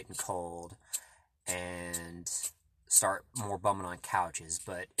starts getting cold and start more bumming on couches.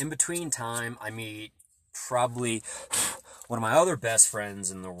 But in between time, I meet probably one of my other best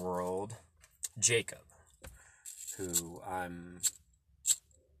friends in the world, Jacob, who I'm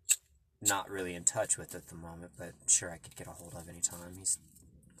not really in touch with at the moment, but sure I could get a hold of anytime. He's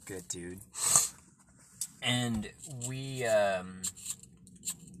a good dude. And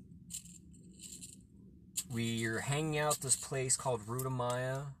we're hanging out at this place called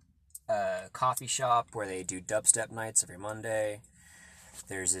Rudamaya, coffee shop where they do dubstep nights every Monday.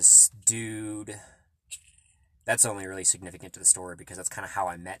 There's this dude, that's only really significant to the story because that's kind of how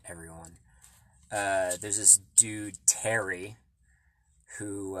I met everyone. There's this dude, Terry,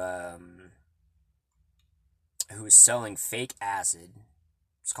 who is selling fake acid.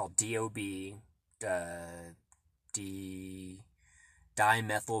 It's called DOB,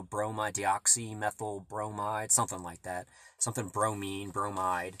 dimethyl bromide, deoxymethyl bromide, something like that. Something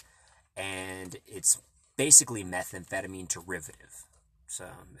bromide, and it's basically methamphetamine derivative. So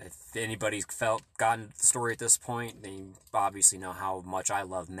if anybody's gotten the story at this point, they obviously know how much I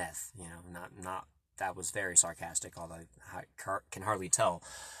love meth. You know, not that was very sarcastic, although I can hardly tell.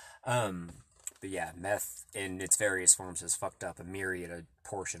 But yeah, meth in its various forms has fucked up a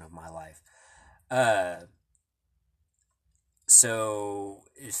portion of my life. So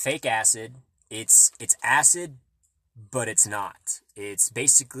fake acid, it's acid, but it's not. It's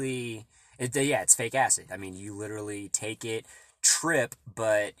basically, it's fake acid. I mean, you literally take it,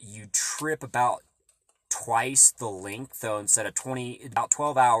 but you trip about twice the length. So instead of about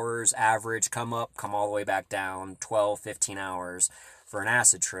 12 hours average, come up, come all the way back down, 12, 15 hours for an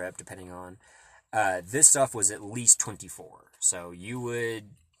acid trip, depending on. This stuff was at least 24. So you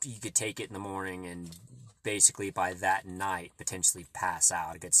could take it in the morning and basically by that night potentially pass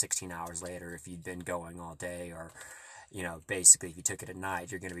out a good 16 hours later if you'd been going all day, or, you know, basically if you took it at night,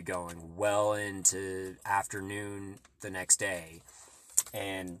 you're going to be going well into afternoon the next day.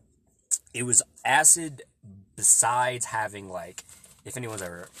 And it was acid besides having, like, if anyone's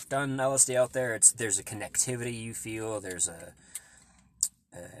ever done LSD out there, there's a connectivity you feel, there's a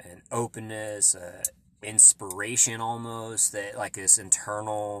an openness, inspiration almost, that like this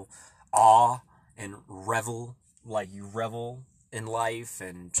internal awe and revel, like you revel in life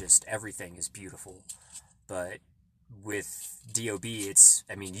and just everything is beautiful. But with DOB,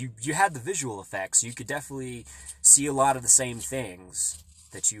 you had the visual effects. You could definitely see a lot of the same things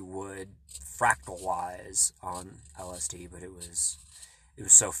that you would fractal wise on LSD, but it was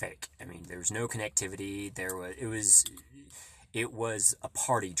so fake. I mean, there was no connectivity. It was a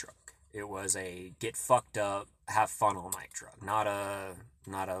party drug. It was a get fucked up, have fun all night drug. Not a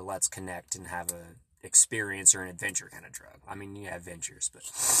let's connect and have a experience or an adventure kind of drug. I mean, you have adventures, but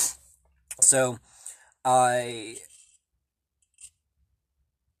so I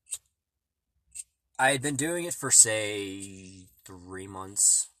had been doing it for say 3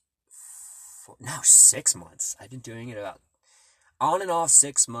 months. No, 6 months. I've been doing it about on and off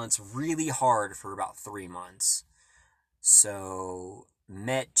 6 months, really hard for about 3 months. So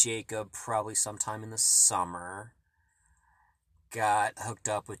met Jacob probably sometime in the summer. Got hooked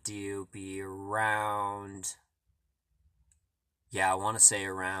up with DOB around, I want to say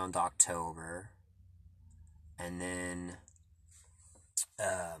around October. And then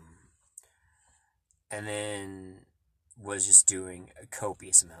was just doing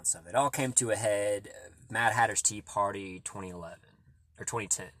copious amounts of it. It all came to a head. Mad Hatter's Tea Party 2011 or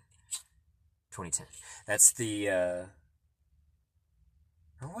 2010. 2010. That's the or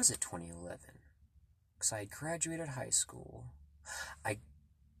was it 2011? Because I had graduated high school. I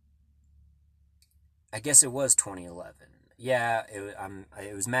guess it was 2011. Yeah,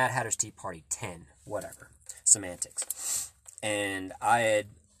 it was Mad Hatter's Tea Party 10. Whatever. Semantics. And I had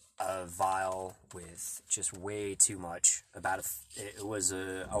a vial with just way too much. It was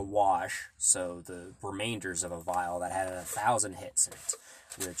a wash, so the remainders of a vial that had 1,000 hits in it,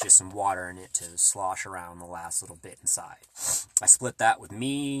 with just some water in it to slosh around the last little bit inside. I split that with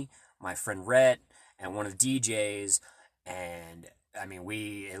me, my friend Rhett, and one of the DJs, and I mean,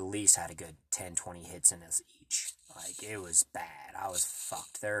 we at least had a good 10, 20 hits in us each. Like, it was bad. I was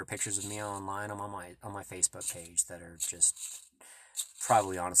fucked. There are pictures of me online on my Facebook page that are just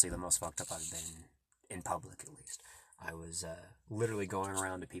probably honestly the most fucked up I've been in public, at least. I was literally going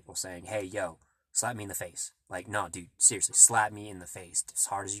around to people saying, hey, yo, slap me in the face. Like, no, dude, seriously, slap me in the face as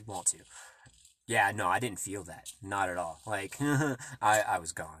hard as you want to. Yeah, no, I didn't feel that. Not at all. Like, I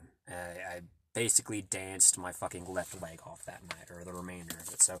was gone. I basically danced my fucking left leg off that night, or the remainder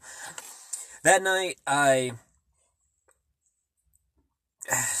of it. So, that night,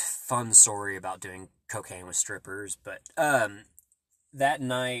 fun story about doing cocaine with strippers, but, that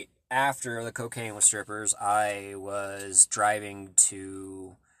night, after the cocaine with strippers, I was driving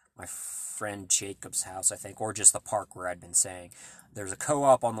to my friend Jacob's house, I think, or just the park where I'd been staying. There's a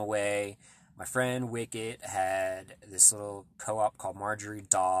co-op on the way. My friend Wicket had this little co-op called Marjorie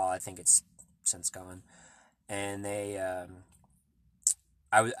Daw. I think it's since gone. And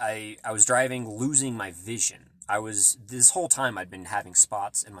I was driving, losing my vision. This whole time I'd been having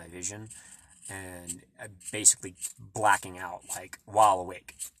spots in my vision, and basically blacking out, like, while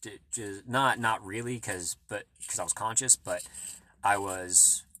awake. Just not really, because I was conscious, but I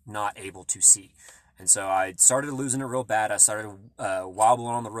was not able to see. And so I started losing it real bad. I started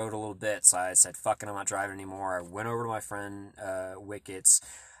wobbling on the road a little bit, so I said, fucking, I'm not driving anymore. I went over to my friend Wicket's.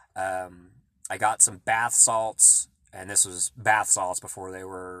 I got some bath salts, and this was bath salts before they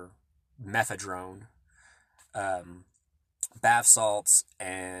were methadone. Bath salts,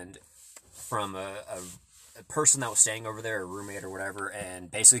 and from a person that was staying over there, a roommate or whatever,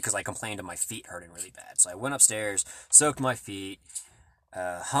 and basically because I complained of my feet hurting really bad. So I went upstairs, soaked my feet,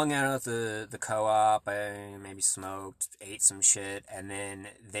 hung out at the co-op, I maybe smoked, ate some shit, and then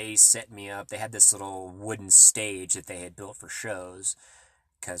they set me up. They had this little wooden stage that they had built for shows,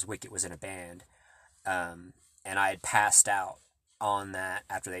 because Wicket was in a band, and I had passed out on that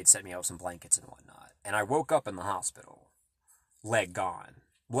after they'd set me up with some blankets and whatnot. And I woke up in the hospital, leg gone,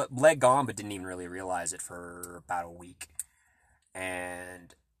 but didn't even really realize it for about a week.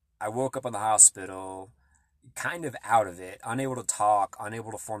 And I woke up in the hospital, kind of out of it, unable to talk,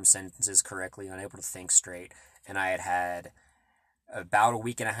 unable to form sentences correctly, unable to think straight. And I had about a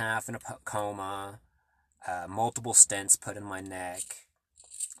week and a half in a coma, multiple stents put in my neck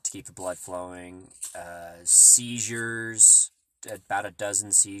to keep the blood flowing, seizures, about a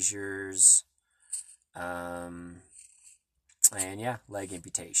dozen seizures, and yeah, leg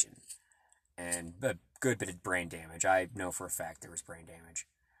amputation, and a good bit of brain damage. I know for a fact there was brain damage.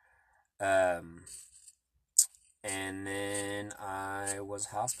 And then I was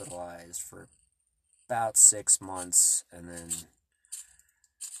hospitalized for about 6 months, and then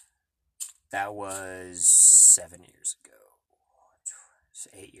that was 7 years ago. It's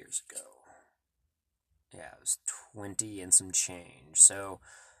 8 years ago. Yeah, it was 20 and some change. So,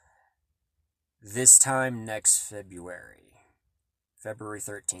 this time next February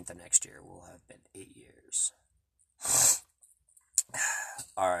 13th of next year, will have been 8 years.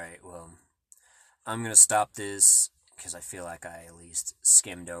 Alright, well, I'm going to stop this because I feel like I at least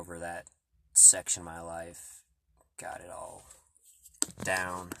skimmed over that section of my life, got it all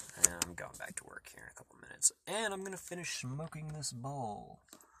down, and I'm going back to work here in a couple minutes. And I'm going to finish smoking this bowl,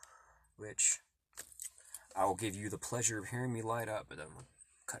 which I will give you the pleasure of hearing me light up, but then we'll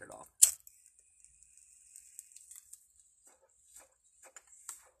cut it off.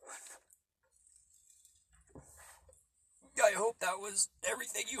 I hope that was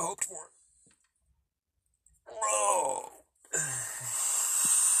everything you hoped for. Bro.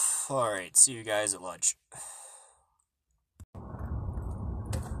 Alright, see you guys at lunch.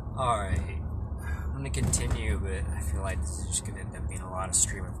 Alright, I'm going to continue, but I feel like this is just going to end up being a lot of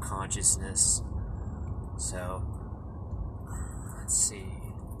stream of consciousness. So, let's see.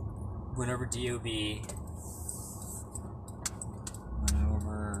 Went over DOB. Went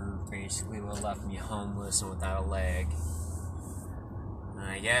over basically what left me homeless and without a leg. And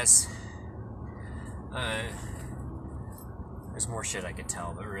I guess there's more shit I could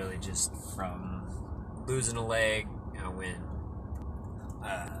tell, but really just from losing a leg, I went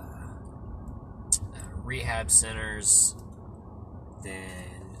rehab centers,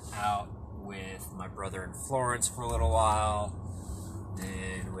 then out with my brother in Florence for a little while,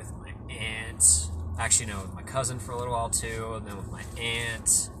 then with my aunt, actually no, with my cousin for a little while too, and then with my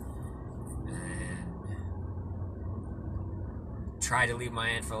aunt, and tried to leave my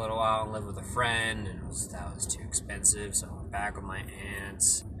aunt for a little while and live with a friend, and that was too expensive, so I went back with my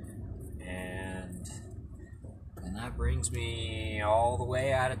aunt, and that brings me all the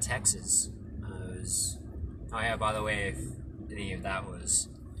way out of Texas. Oh yeah, by the way, if any of that was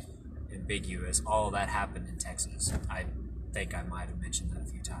ambiguous, all of that happened in Texas. I think I might have mentioned that a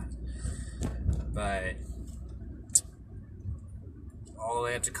few times. But all the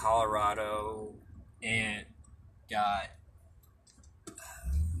way up to Colorado, and got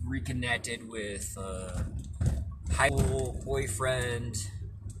reconnected with a high school boyfriend.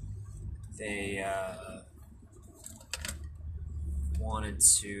 They wanted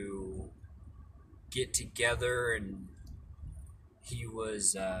to get together, and he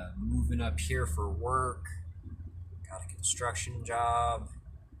was moving up here for work, got a construction job,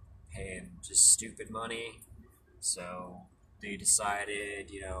 paying just stupid money, so they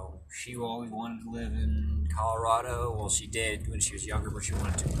decided, she always wanted to live in Colorado. Well, she did when she was younger, but she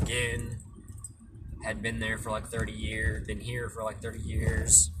wanted to again. Had been there for like 30 years, been here for like 30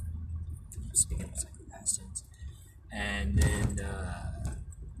 years, speaking of like the past tense, and then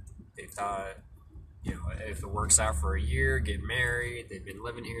they thought, if it works out for a year, get married. They've been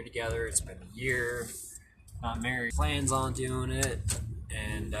living here together. It's been a year. Not married. Plans on doing it.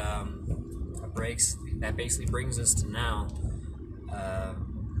 And that basically brings us to now.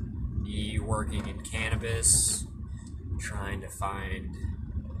 Me working in cannabis, trying to find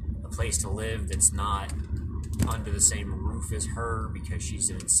a place to live that's not under the same roof as her, because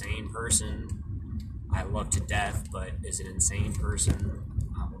she's an insane person I love to death, but is an insane person.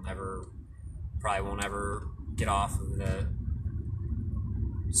 Probably won't ever get off of the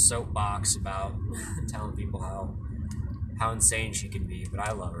soapbox about telling people how insane she can be, but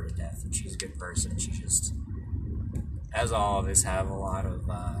I love her to death, and she's a good person. She just, as all of us, have a lot of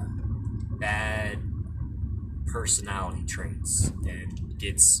bad personality traits and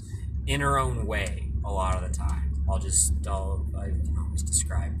gets in her own way a lot of the time. I can always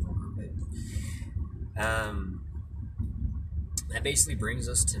describe more, but that basically brings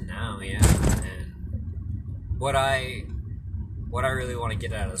us to now, yeah. And what I really want to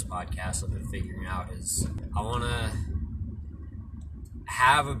get out of this podcast, I've been figuring out, is I want to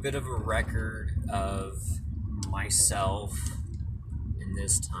have a bit of a record of myself in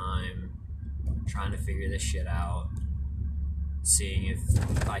this time, trying to figure this shit out, seeing if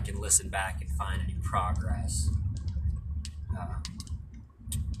I can listen back and find any progress.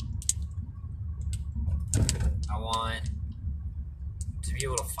 I want to be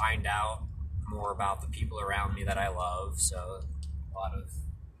able to find out more about the people around me that I love, so a lot of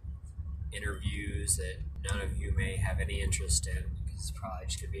interviews that none of you may have any interest in, because it's probably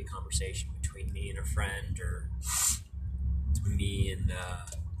just going to be a conversation between me and a friend, or me and a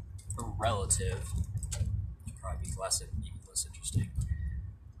relative. It'll probably be even less interesting.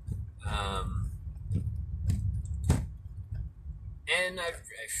 And I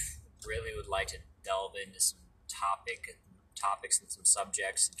really would like to delve into some topics and some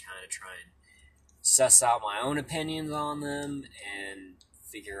subjects, and kind of try and suss out my own opinions on them, and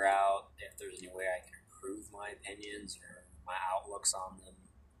figure out if there's any way I can improve my opinions or my outlooks on them,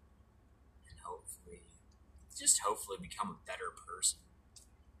 and hopefully become a better person.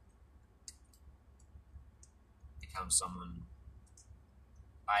 Become someone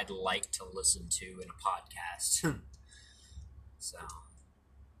I'd like to listen to in a podcast.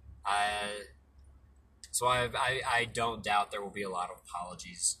 I don't doubt there will be a lot of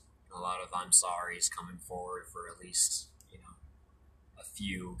apologies, a lot of I'm sorries coming forward for at least, a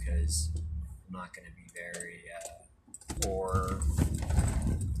few, because I'm not going to be very, or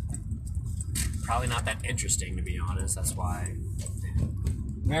probably not that interesting, to be honest. That's why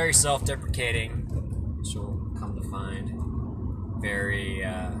I'm very self-deprecating, which you'll come to find, very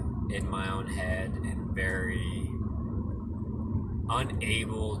in my own head, and very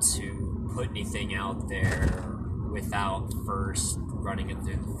unable to put anything out there without first running it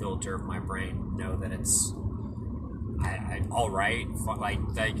through the filter of my brain. Know that it's all right. Like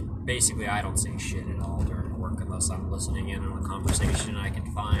basically, I don't say shit at all during work unless I'm listening in on a conversation. I can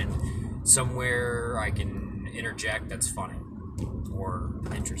find somewhere I can interject that's funny or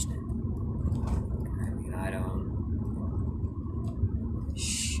interesting. I mean, I don't.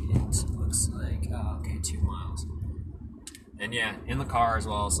 Shit, looks like 2 miles. And yeah, in the car as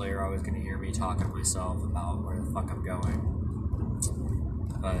well, so you're always going to hear me talking to myself about where the fuck I'm going.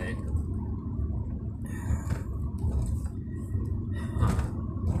 But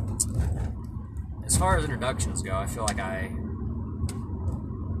as far as introductions go, I feel like I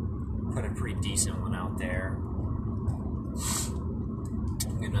put a pretty decent one out there.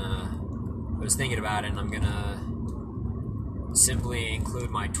 I was thinking about it, and I'm gonna simply include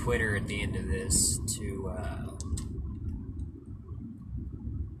my Twitter at the end of this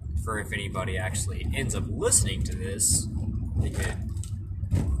for if anybody actually ends up listening to this, they could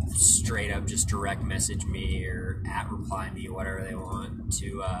straight up just direct message me or reply me, whatever they want,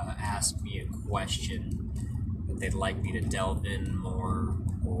 to ask me a question that they'd like me to delve in more,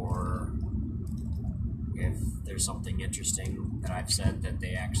 or if there's something interesting that I've said that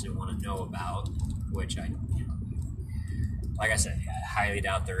they actually want to know about, which I, like I said, I highly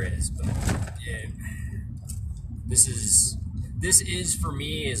doubt there is, but this is for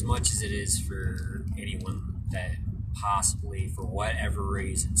me as much as it is for anyone that possibly, for whatever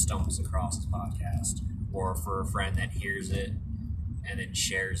reason, stumbles across this podcast, or for a friend that hears it and then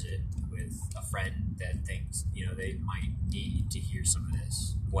shares it with a friend that thinks, they might need to hear some of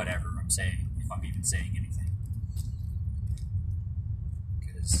this, whatever I'm saying, if I'm even saying anything.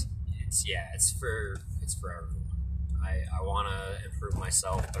 Because it's for everyone. I want to improve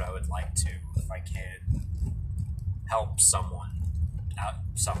myself, but I would like to, if I can, help someone out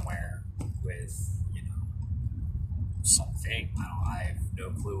somewhere with, something. I have no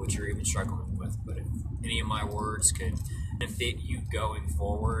clue what you're even struggling with, but if any of my words could benefit you going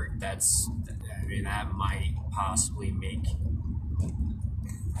forward, that might possibly make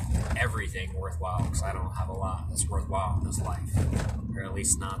everything worthwhile, because I don't have a lot that's worthwhile in this life, or at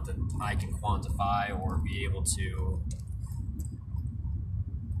least not that I can quantify or be able to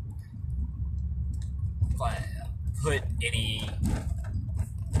put any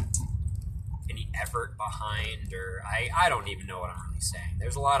effort behind, or I don't even know what I'm really saying.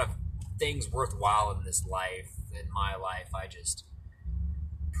 There's a lot of things worthwhile in this life, in my life. I just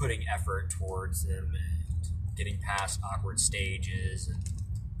putting effort towards them and getting past awkward stages and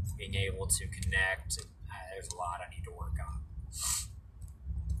being able to connect. And, there's a lot I need to work on.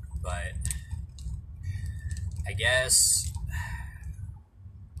 But I guess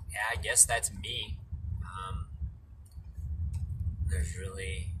that's me.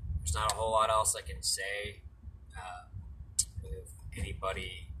 There's not a whole lot else I can say. If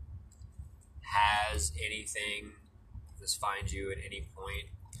anybody has anything, this finds you at any point,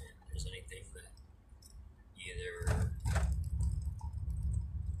 and there's anything that either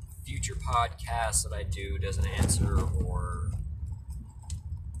future podcasts that I do doesn't answer, or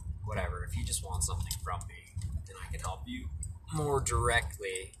whatever, if you just want something from me, then I can help you more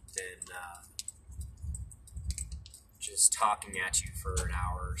directly than just talking at you for an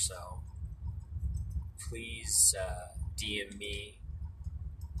hour or so. Please DM me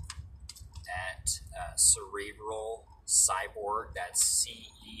at Cerebral Cyborg. That's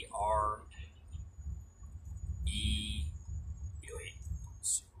CERE.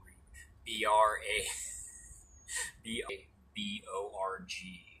 BRABORG.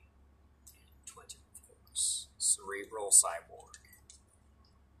 Twitter, of course. Cerebral Cyborg.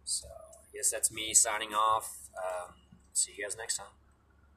 So, I guess that's me signing off. See you guys next time.